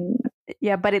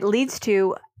 But it leads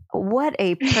to what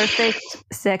a perfect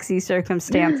sexy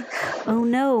circumstance. Oh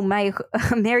no, my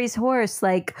Mary's horse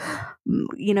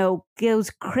goes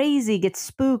crazy, gets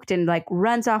spooked and like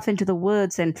runs off into the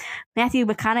woods, and Matthew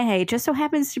McConaughey just so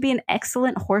happens to be an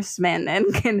excellent horseman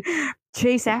and can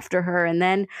chase after her, and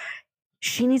then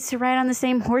she needs to ride on the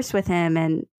same horse with him,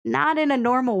 and not in a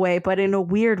normal way, but in a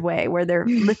weird way where they're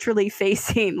literally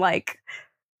facing like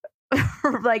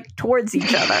towards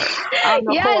each other on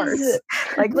the horse,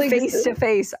 like face to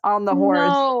face on the horse,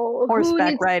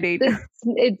 horseback riding.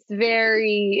 It's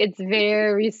very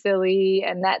silly,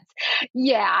 and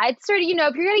it's sort of,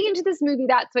 if you're getting into this movie,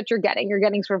 that's what you're getting. You're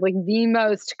getting sort of like the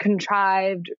most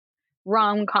contrived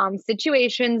rom-com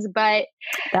situations, but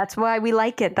that's why we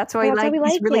like it. That's why we like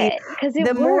these really, because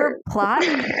the more plot,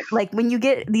 like when you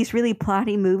get these really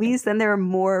plotty movies, then there are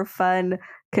more fun,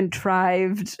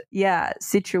 contrived,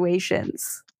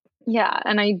 situations. Yeah,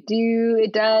 and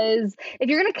it does. If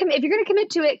you're gonna commit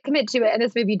to it, and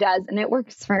this movie does, and it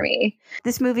works for me.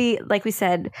 This movie, like we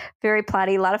said, very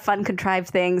plotty, a lot of fun, contrived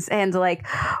things, and like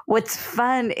what's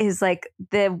fun is like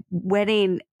the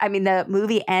wedding. I mean, the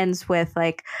movie ends with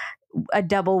like a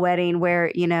double wedding where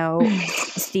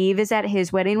Steve is at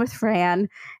his wedding with Fran,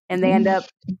 and they end up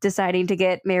deciding to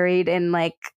get married in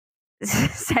like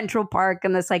Central Park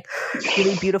in this like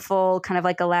really beautiful kind of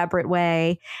like elaborate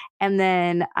way, and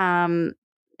then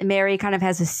Mary kind of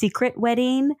has a secret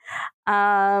wedding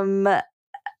in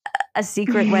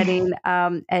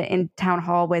town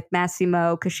hall with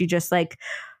Massimo, because she just like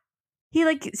he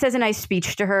like says a nice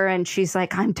speech to her, and she's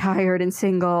like, I'm tired and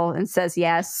single, and says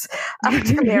yes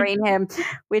to marrying him,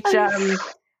 which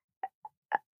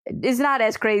is not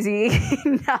as crazy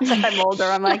now that I'm older.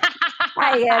 I'm like,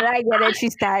 I get it.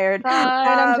 She's tired.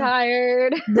 I'm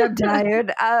tired. I'm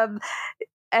tired.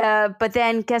 But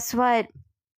then guess what?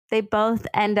 They both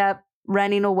end up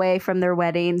running away from their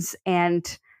weddings and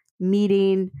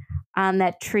meeting on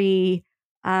that tree.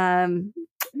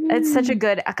 It's such a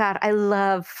good, God, I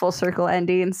love full circle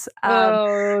endings. They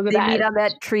meet on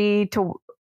that tree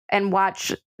and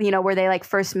watch, where they like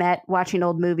first met, watching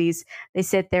old movies. They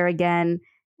sit there again,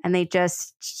 and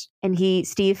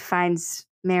Steve finds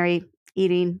Mary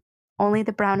eating only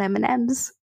the brown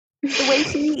M&Ms, the way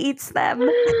she eats them.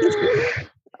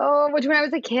 Which when I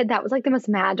was a kid, that was like the most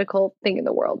magical thing in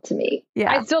the world to me.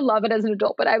 Yeah. I still love it as an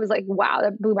adult, but I was like, wow,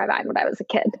 that blew my mind when I was a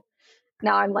kid.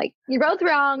 Now I'm like, you're both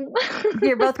wrong.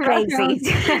 You're both crazy.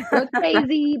 Both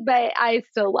crazy, but I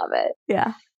still love it.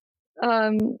 Yeah.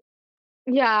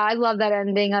 Yeah, I love that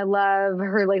ending. I love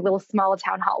her like little small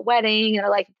town hall wedding, and I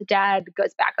like the dad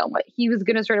goes back on what he was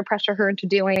going to sort of pressure her into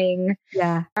doing.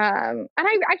 Yeah. And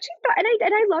I actually thought, and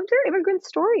I loved her immigrant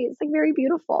story. It's like very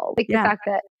beautiful. Like the fact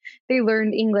that they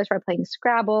learned English by playing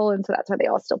Scrabble, and so that's why they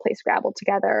all still play Scrabble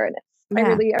together. And I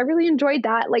really enjoyed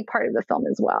that like part of the film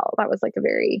as well. That was like a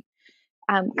very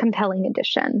compelling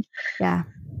addition. Yeah,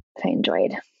 I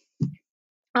enjoyed.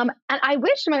 And I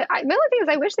wish the only thing is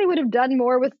I wish they would have done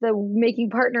more with the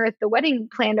making partner at the wedding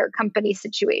planner company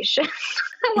situation.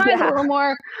 I wanted a little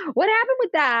more. What happened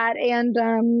with that?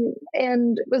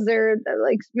 And was there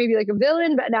like maybe like a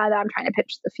villain? But now that I'm trying to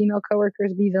pitch the female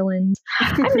coworkers be villains,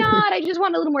 I'm not. I just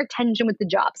want a little more tension with the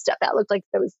job stuff. That looked like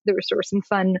there was sort of some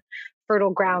fun,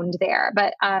 fertile ground there.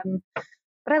 But I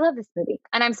love this movie,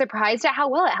 and I'm surprised at how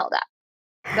well it held up.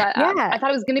 But I thought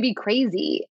it was going to be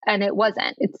crazy. and it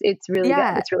wasn't. It's really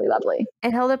good. It's really lovely.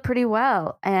 It held up pretty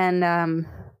well. And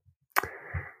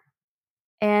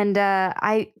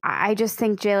I just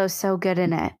think JLo's so good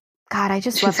in it. God, I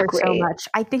just love her so much.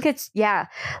 I think it's,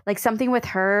 like something with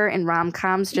her and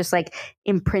rom-coms just like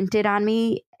imprinted on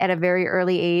me at a very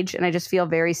early age. And I just feel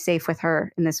very safe with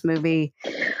her in this movie.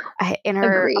 In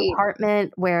her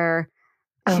apartment where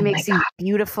she makes these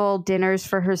beautiful dinners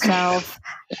for herself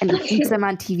and eats them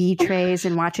on TV trays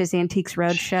and watches Antiques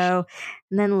Roadshow.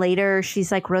 And then later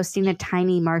she's like roasting a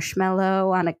tiny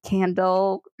marshmallow on a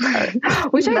candle.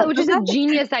 which is a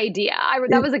genius idea. I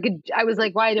was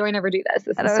like, why do I never do this?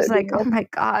 And I was like, oh my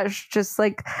gosh, just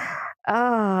like,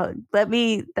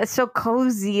 that's so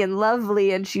cozy and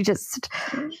lovely. And she just,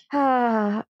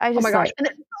 oh my gosh.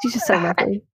 She's just so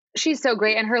lovely. She's so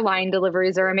great. And her line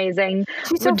deliveries are amazing.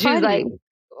 She's so funny. Like,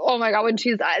 oh my God,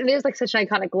 there's like such an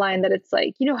iconic line that it's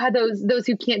like, you know how those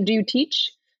who can't do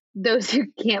teach, those who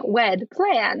can't wed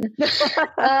plan. And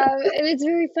it's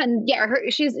very fun. Yeah,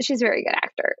 she's a very good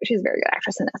actor. She's a very good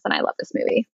actress in this, and I love this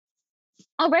movie.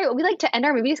 All right, well, we like to end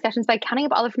our movie discussions by counting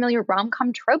up all the familiar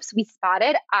rom-com tropes we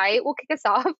spotted. I will kick us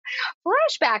off.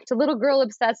 Flashback to little girl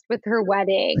obsessed with her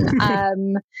wedding.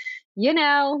 You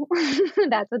know,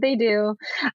 that's what they do.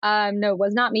 No, it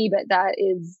was not me, but that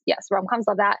is, yes, rom-coms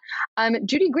love that.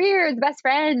 Judy Greer's best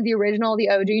friend, the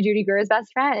OG Judy Greer's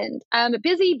best friend.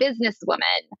 Busy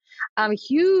businesswoman.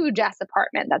 Huge ass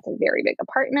apartment. That's a very big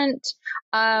apartment.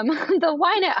 The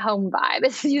wine at home vibe.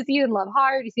 You see it in Love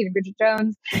Hard, you see it in Bridget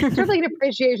Jones. Sort of like an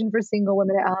appreciation for single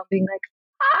women at home being like,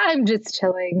 I'm just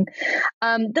chilling.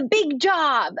 The big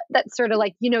job, that's sort of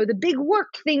like, you know, the big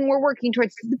work thing we're working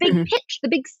towards, the big pitch, the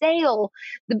big sale,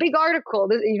 the big article,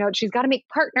 you know, she's got to make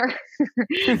partner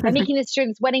by making this sure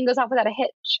this wedding goes off without a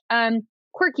hitch.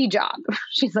 Quirky job.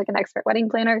 She's like an expert wedding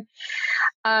planner.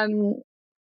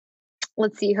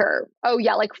 Let's see her. Oh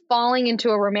yeah. Like falling into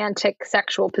a romantic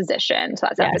sexual position. So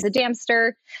that's after the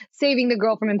Dempster, saving the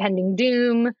girl from impending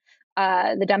doom.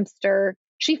 The Dempster.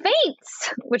 She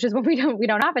faints, which is what we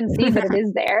don't often see, but it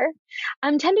is there.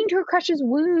 Tending to her crush's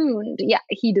wound. Yeah,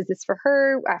 he does this for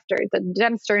her after the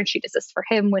Dempster, and she does this for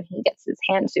him when he gets his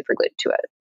hand super glued to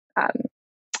a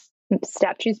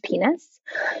statue's penis.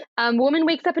 Woman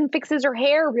wakes up and fixes her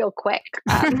hair real quick.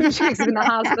 She's in the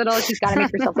hospital. She's got to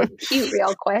make herself look cute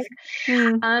real quick.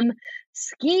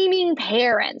 Scheming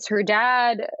parents. Her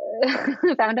dad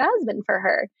found a husband for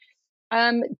her.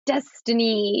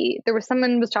 Destiny.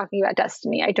 Someone was talking about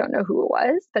Destiny. I don't know who it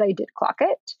was, but I did clock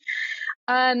it.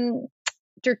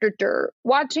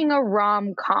 Watching a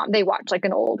rom-com. They watch like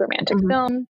an old romantic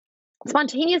film.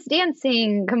 Spontaneous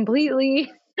dancing, completely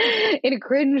in a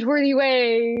cringe-worthy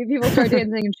way. People start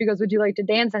dancing and she goes, would you like to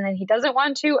dance? And then he doesn't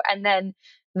want to. And then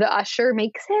the usher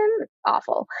makes him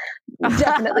awful.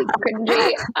 Definitely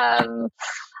cringy.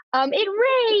 It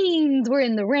rains. We're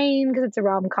in the rain because it's a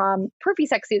rom-com. Perfect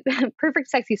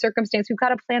sexy circumstance. We've got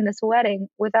to plan this wedding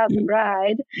without the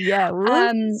bride. Yeah.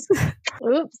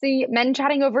 Oopsie. Men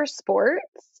chatting over sports.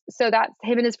 So that's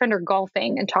him and his friend are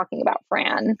golfing and talking about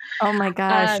Fran. Oh my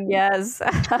gosh. Yes.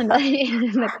 in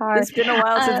the car. It's been a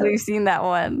while since we've seen that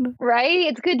one. Right?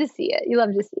 It's good to see it. You love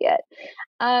to see it.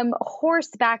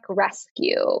 Horseback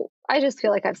rescue. I just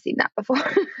feel like I've seen that before.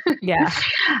 Yeah.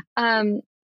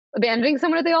 Abandoning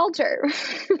someone at the altar.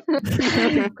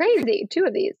 Crazy. 2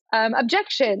 of these.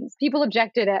 Objections. People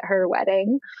objected at her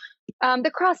wedding.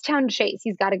 The crosstown chase.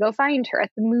 He's got to go find her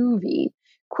at the movie.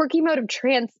 Quirky mode of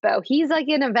transpo. He's like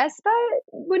in a Vespa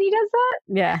when he does that.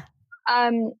 Yeah.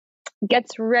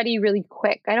 Gets ready really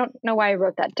quick. I don't know why I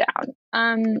wrote that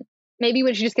down. Maybe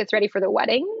when she just gets ready for the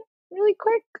wedding really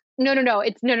quick. No.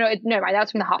 It's never mind.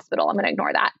 That's from the hospital. I'm going to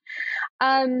ignore that.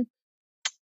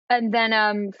 And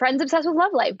then friends obsessed with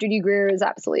love life. Judy Greer is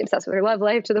absolutely obsessed with her love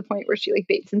life to the point where she like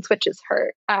baits and switches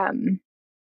her. And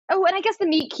I guess the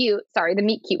meet cute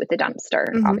with the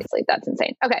Dempster. Obviously, that's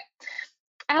insane. Okay.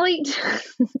 Allie.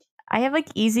 I have like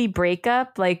easy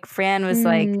breakup. Like Fran was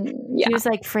like, she was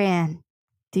like, Fran,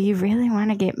 do you really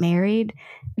want to get married?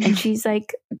 And she's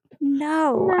like,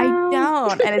 no, I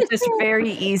don't. And it's just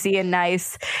very easy and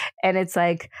nice. And it's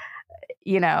like,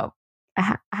 you know,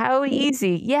 how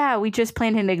easy? Yeah, we just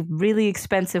planned in a really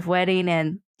expensive wedding,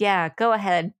 and yeah, go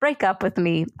ahead, break up with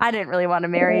me. I didn't really want to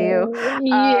marry you.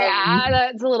 Yeah,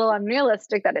 that's a little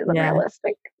unrealistic. That is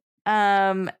unrealistic.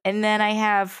 And then I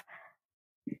have.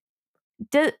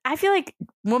 I feel like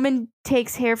woman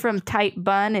takes hair from tight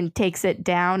bun and takes it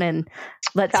down and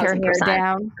lets her hair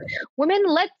down. Woman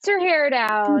lets her hair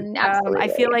down. Absolutely. I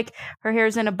feel like her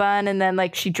hair's in a bun, and then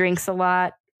like she drinks a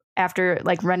lot after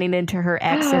like running into her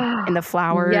ex in the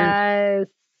flower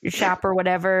shop or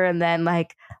whatever, and then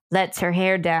like lets her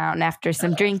hair down after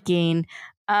some drinking.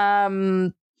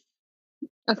 1,000%.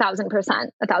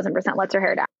 1,000% lets her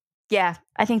hair down. Yeah,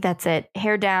 I think that's it.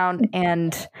 Hair down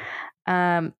and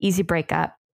easy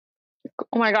breakup.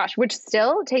 Oh my gosh, which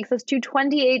still takes us to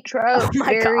 28 tropes. Oh my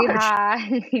very gosh.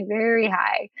 high, very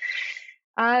high.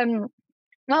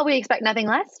 Well, we expect nothing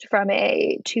less from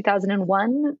a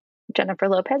 2001 Jennifer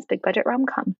Lopez big budget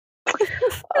rom-com. Well,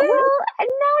 and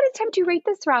now it is time to rate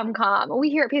this rom-com. We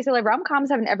here at PSA Live Rom-Coms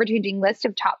have an ever-changing list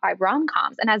of top 5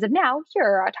 rom-coms, and as of now, here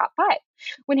are our top 5.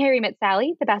 When Harry Met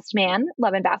Sally, The Best Man,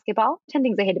 Love and Basketball, 10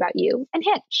 Things I Hate About You, and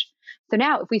Hitch. So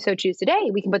now, if we so choose today,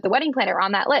 we can put The Wedding Planner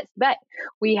on that list, but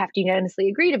we have to unanimously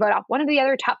agree to vote off one of the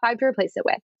other top 5 to replace it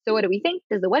with. So what do we think?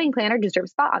 Does The Wedding Planner deserve a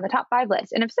spot on the top 5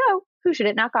 list? And if so, who should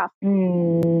it knock off?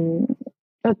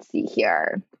 Let's see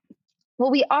here.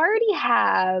 Well, we already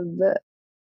have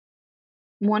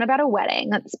one about a wedding.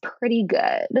 That's pretty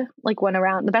good. Like one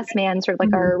around The Best Man, sort of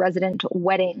like our resident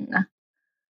wedding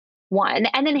one.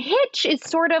 And then Hitch is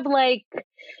sort of like,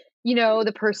 you know,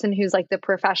 the person who's like the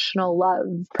professional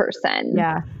love person.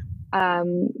 Yeah.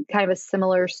 Kind of a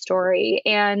similar story.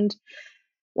 And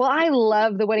well, I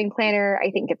love The Wedding Planner. I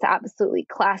think it's absolutely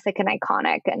classic and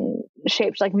iconic and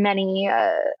shaped like many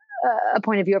a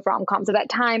point of view of rom-coms of that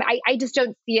time. I just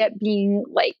don't see it being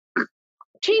like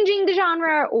changing the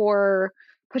genre or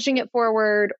pushing it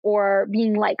forward or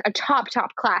being like a top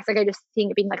classic. I just see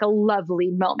it being like a lovely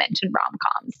moment in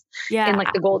rom-coms in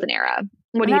like the golden era.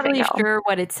 What do you think? I'm not really sure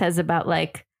what it says about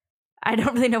like, I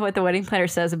don't really know what The Wedding Planner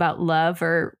says about love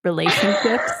or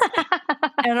relationships.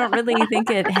 I don't really think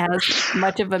it has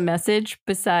much of a message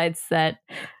besides that,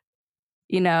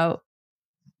 you know,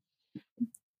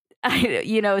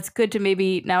 it's good to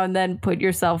maybe now and then put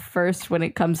yourself first when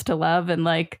it comes to love and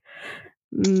like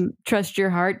trust your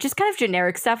heart. Just kind of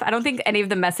generic stuff. I don't think any of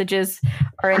the messages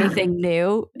are anything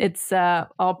new. It's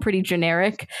all pretty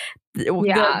generic.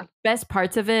 The best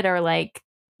parts of it are like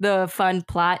the fun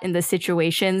plot and the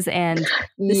situations and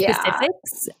the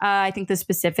specifics. I think the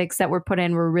specifics that were put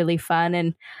in were really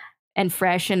fun and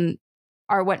fresh and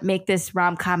are what make this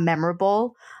rom-com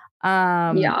memorable.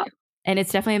 And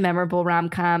it's definitely a memorable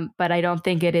rom-com, but I don't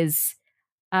think it is.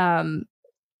 I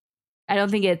don't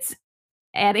think it's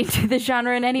adding to the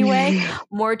genre in any way.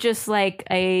 More just like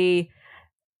a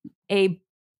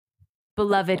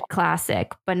beloved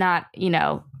classic, but not, you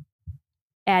know,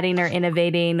 adding or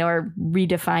innovating or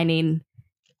redefining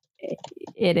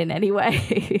it in any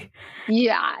way.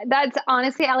 Yeah, that's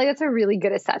honestly, Allie, that's a really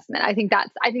good assessment. I think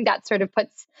that sort of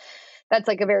puts, that's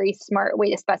like a very smart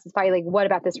way to specify like what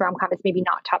about this rom-com is maybe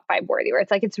not top 5 worthy, where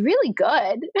it's like, it's really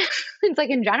good. It's like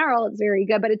in general, it's very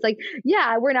good, but it's like,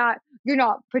 yeah, you're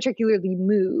not particularly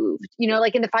moved, you know,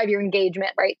 like in the 5-year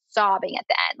engagement, right? Sobbing at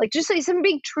the end, like just like some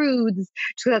big truths, just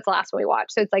because that's the last one we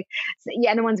watched. So it's like,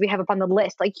 and the ones we have up on the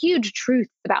list, like huge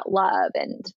truths about love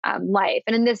and life.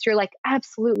 And in this, you're like,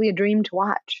 absolutely a dream to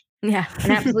watch. Yeah.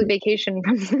 An absolute vacation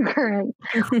from the current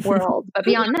world. But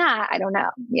beyond that, I don't know.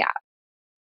 Yeah.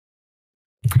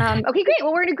 Okay, great.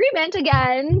 Well, we're in agreement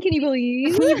again. Can you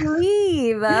believe? Can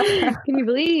you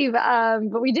believe?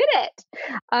 But we did it.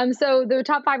 So the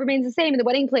top 5 remains the same in The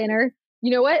Wedding Planner.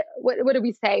 You know what? What did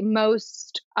we say?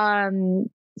 Most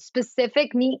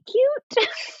specific meet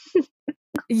cute?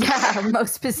 Yeah,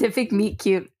 most specific meet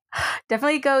cute.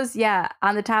 Definitely goes,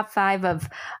 on the top 5 of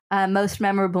most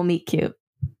memorable meet cute.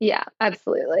 Yeah,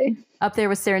 absolutely. Up there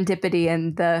with Serendipity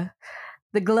and the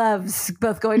gloves,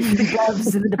 both going for the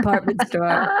gloves in the department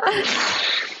store.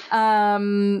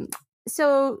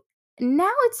 So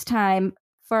now it's time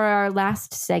for our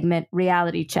last segment,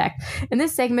 Reality Check. In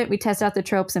this segment, we test out the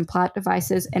tropes and plot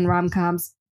devices and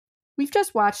rom-coms we've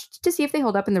just watched to see if they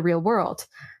hold up in the real world.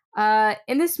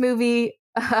 In this movie,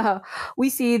 we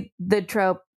see the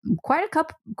trope quite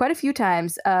a few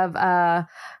times of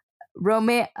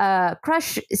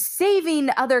crush saving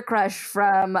other crush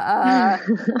from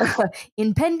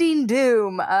impending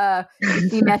doom. You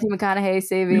see Matthew McConaughey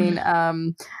saving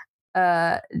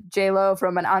J-Lo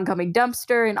from an oncoming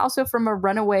dumpster and also from a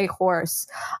runaway horse.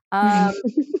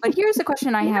 But here's a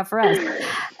question I have for us.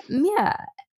 Mia,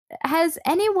 has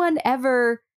anyone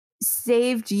ever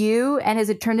saved you and has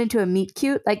it turned into a meet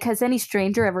cute? Like, has any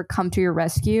stranger ever come to your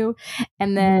rescue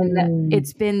and then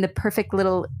it's been the perfect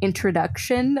little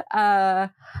introduction,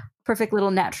 perfect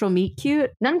little natural meet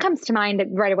cute? None comes to mind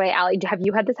right away. Allie, have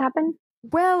you had this happen?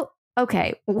 Well,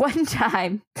 okay. One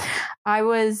time I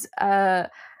was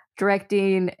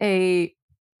directing a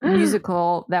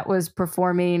musical that was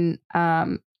performing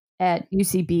at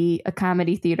UCB, a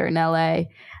comedy theater in LA.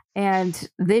 And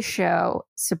this show,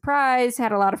 surprise,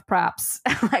 had a lot of props,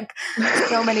 like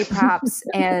so many props.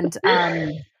 And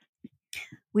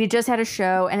we had just had a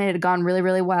show and it had gone really,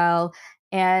 really well.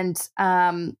 And,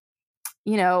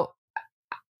 you know,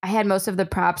 I had most of the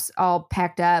props all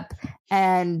packed up,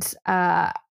 and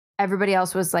everybody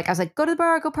else was like, I was like, go to the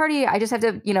bar, go party. I just have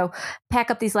to, you know, pack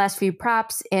up these last few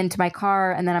props into my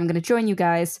car, and then I'm going to join you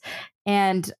guys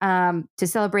and to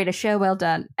celebrate a show well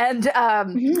done. And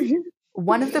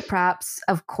one of the props,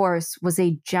 of course, was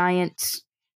a giant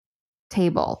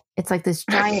table. It's like this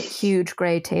giant, huge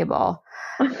gray table,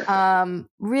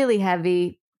 really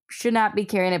heavy. Should not be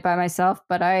carrying it by myself,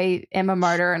 but I am a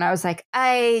martyr. And I was like,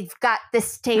 I've got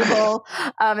this table.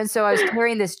 And so I was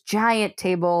carrying this giant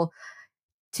table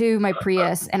to my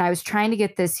Prius, and I was trying to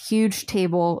get this huge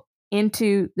table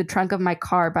into the trunk of my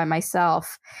car by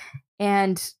myself.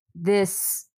 And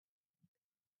this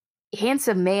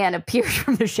handsome man appeared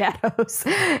from the shadows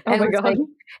and Oh my was God. like,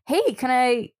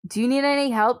 hey, do you need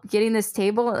any help getting this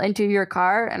table into your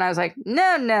car? And I was like,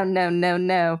 no,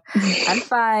 I'm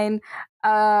fine.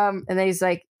 And then he's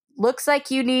like, looks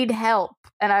like you need help.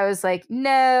 And I was like,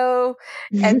 no.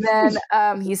 And then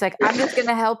he's like, I'm just going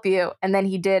to help you. And then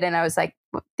he did. And I was like,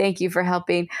 thank you for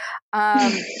helping.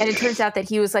 And it turns out that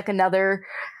he was like another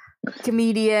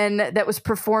comedian that was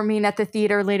performing at the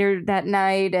theater later that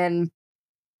night, and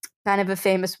kind of a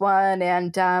famous one.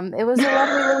 And it was a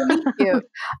lovely little meet cute.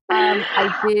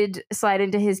 I did slide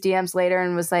into his DMs later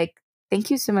and was like, thank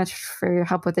you so much for your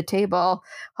help with the table.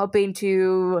 Hoping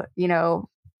to, you know,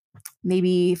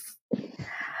 maybe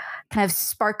kind of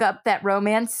spark up that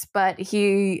romance. But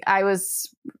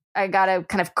I got a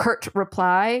kind of curt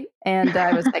reply, and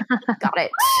I was like, got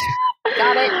it.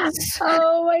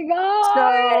 Oh my God.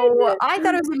 So I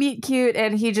thought it was a meet cute,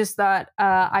 and he just thought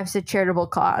I was a charitable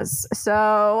cause.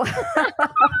 So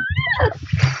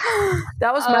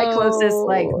that was my closest,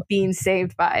 like, being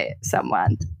saved by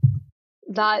someone.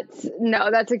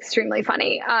 That's extremely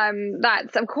funny.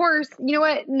 That's, of course, you know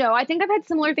what? No, I think I've had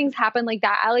similar things happen like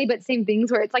that, Allie, but same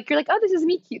things where it's like, you're like, oh, this is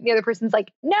me cute. And the other person's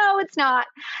like, no, it's not.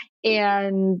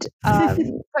 And I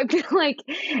feel like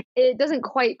it doesn't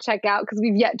quite check out because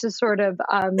we've yet to sort of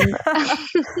like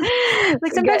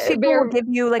sometimes people will give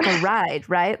you like a ride,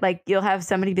 right? Like you'll have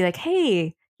somebody be like,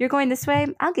 hey, you're going this way,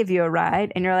 I'll give you a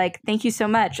ride. And you're like, thank you so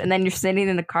much. And then you're sitting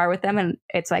in the car with them, and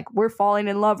it's like, we're falling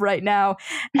in love right now.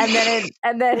 And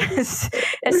then as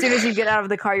soon as you get out of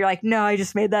the car, you're like, no, I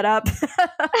just made that up.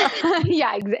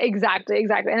 Yeah, exactly.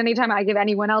 And anytime I give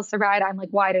anyone else a ride, I'm like,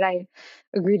 why did I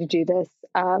agree to do this?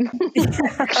 So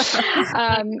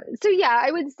yeah,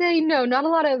 I would say no, not a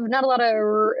lot of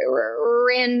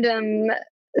random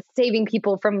saving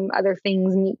people from other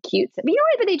things meet cutes. But you know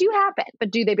what? But they do happen.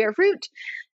 But do they bear fruit?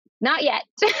 Not yet.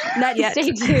 Not yet.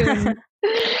 Stay tuned.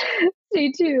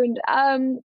 Stay tuned.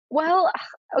 Well,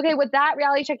 okay, with that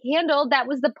reality check handled, that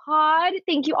was the pod.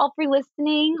 Thank you all for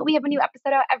listening. We have a new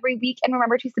episode out every week, and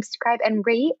remember to subscribe and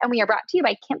rate. And we are brought to you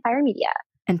by Campfire Media.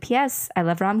 And P.S. I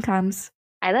love rom-coms.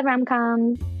 I love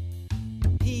rom-coms.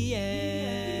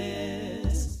 P.S.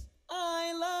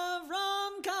 I love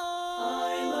rom-coms.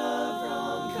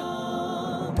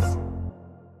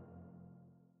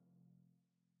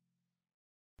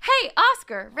 Hey,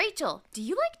 Oscar, Rachel, do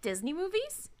you like Disney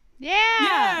movies?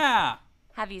 Yeah.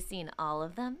 Have you seen all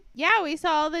of them? Yeah, we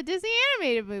saw all the Disney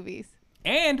animated movies.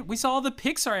 And we saw all the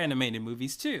Pixar animated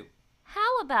movies too.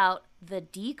 How about the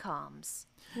DComs?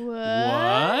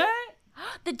 What?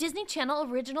 The Disney Channel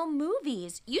original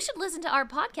movies. You should listen to our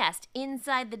podcast,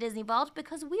 Inside the Disney Vault,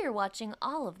 because we are watching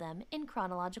all of them in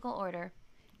chronological order.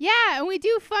 Yeah, and we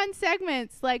do fun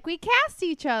segments like we cast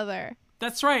each other.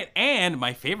 That's right, and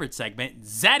my favorite segment,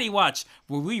 Zaddy Watch,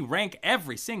 where we rank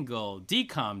every single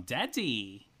DCOM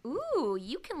daddy. Ooh,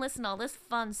 you can listen to all this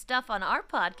fun stuff on our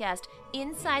podcast,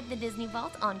 Inside the Disney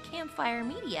Vault on Campfire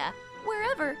Media,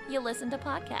 wherever you listen to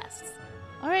podcasts.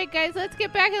 All right, guys, let's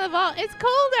get back in the vault. It's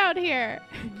cold out here.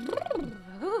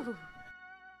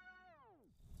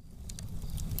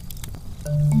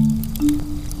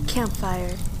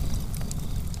 Campfire.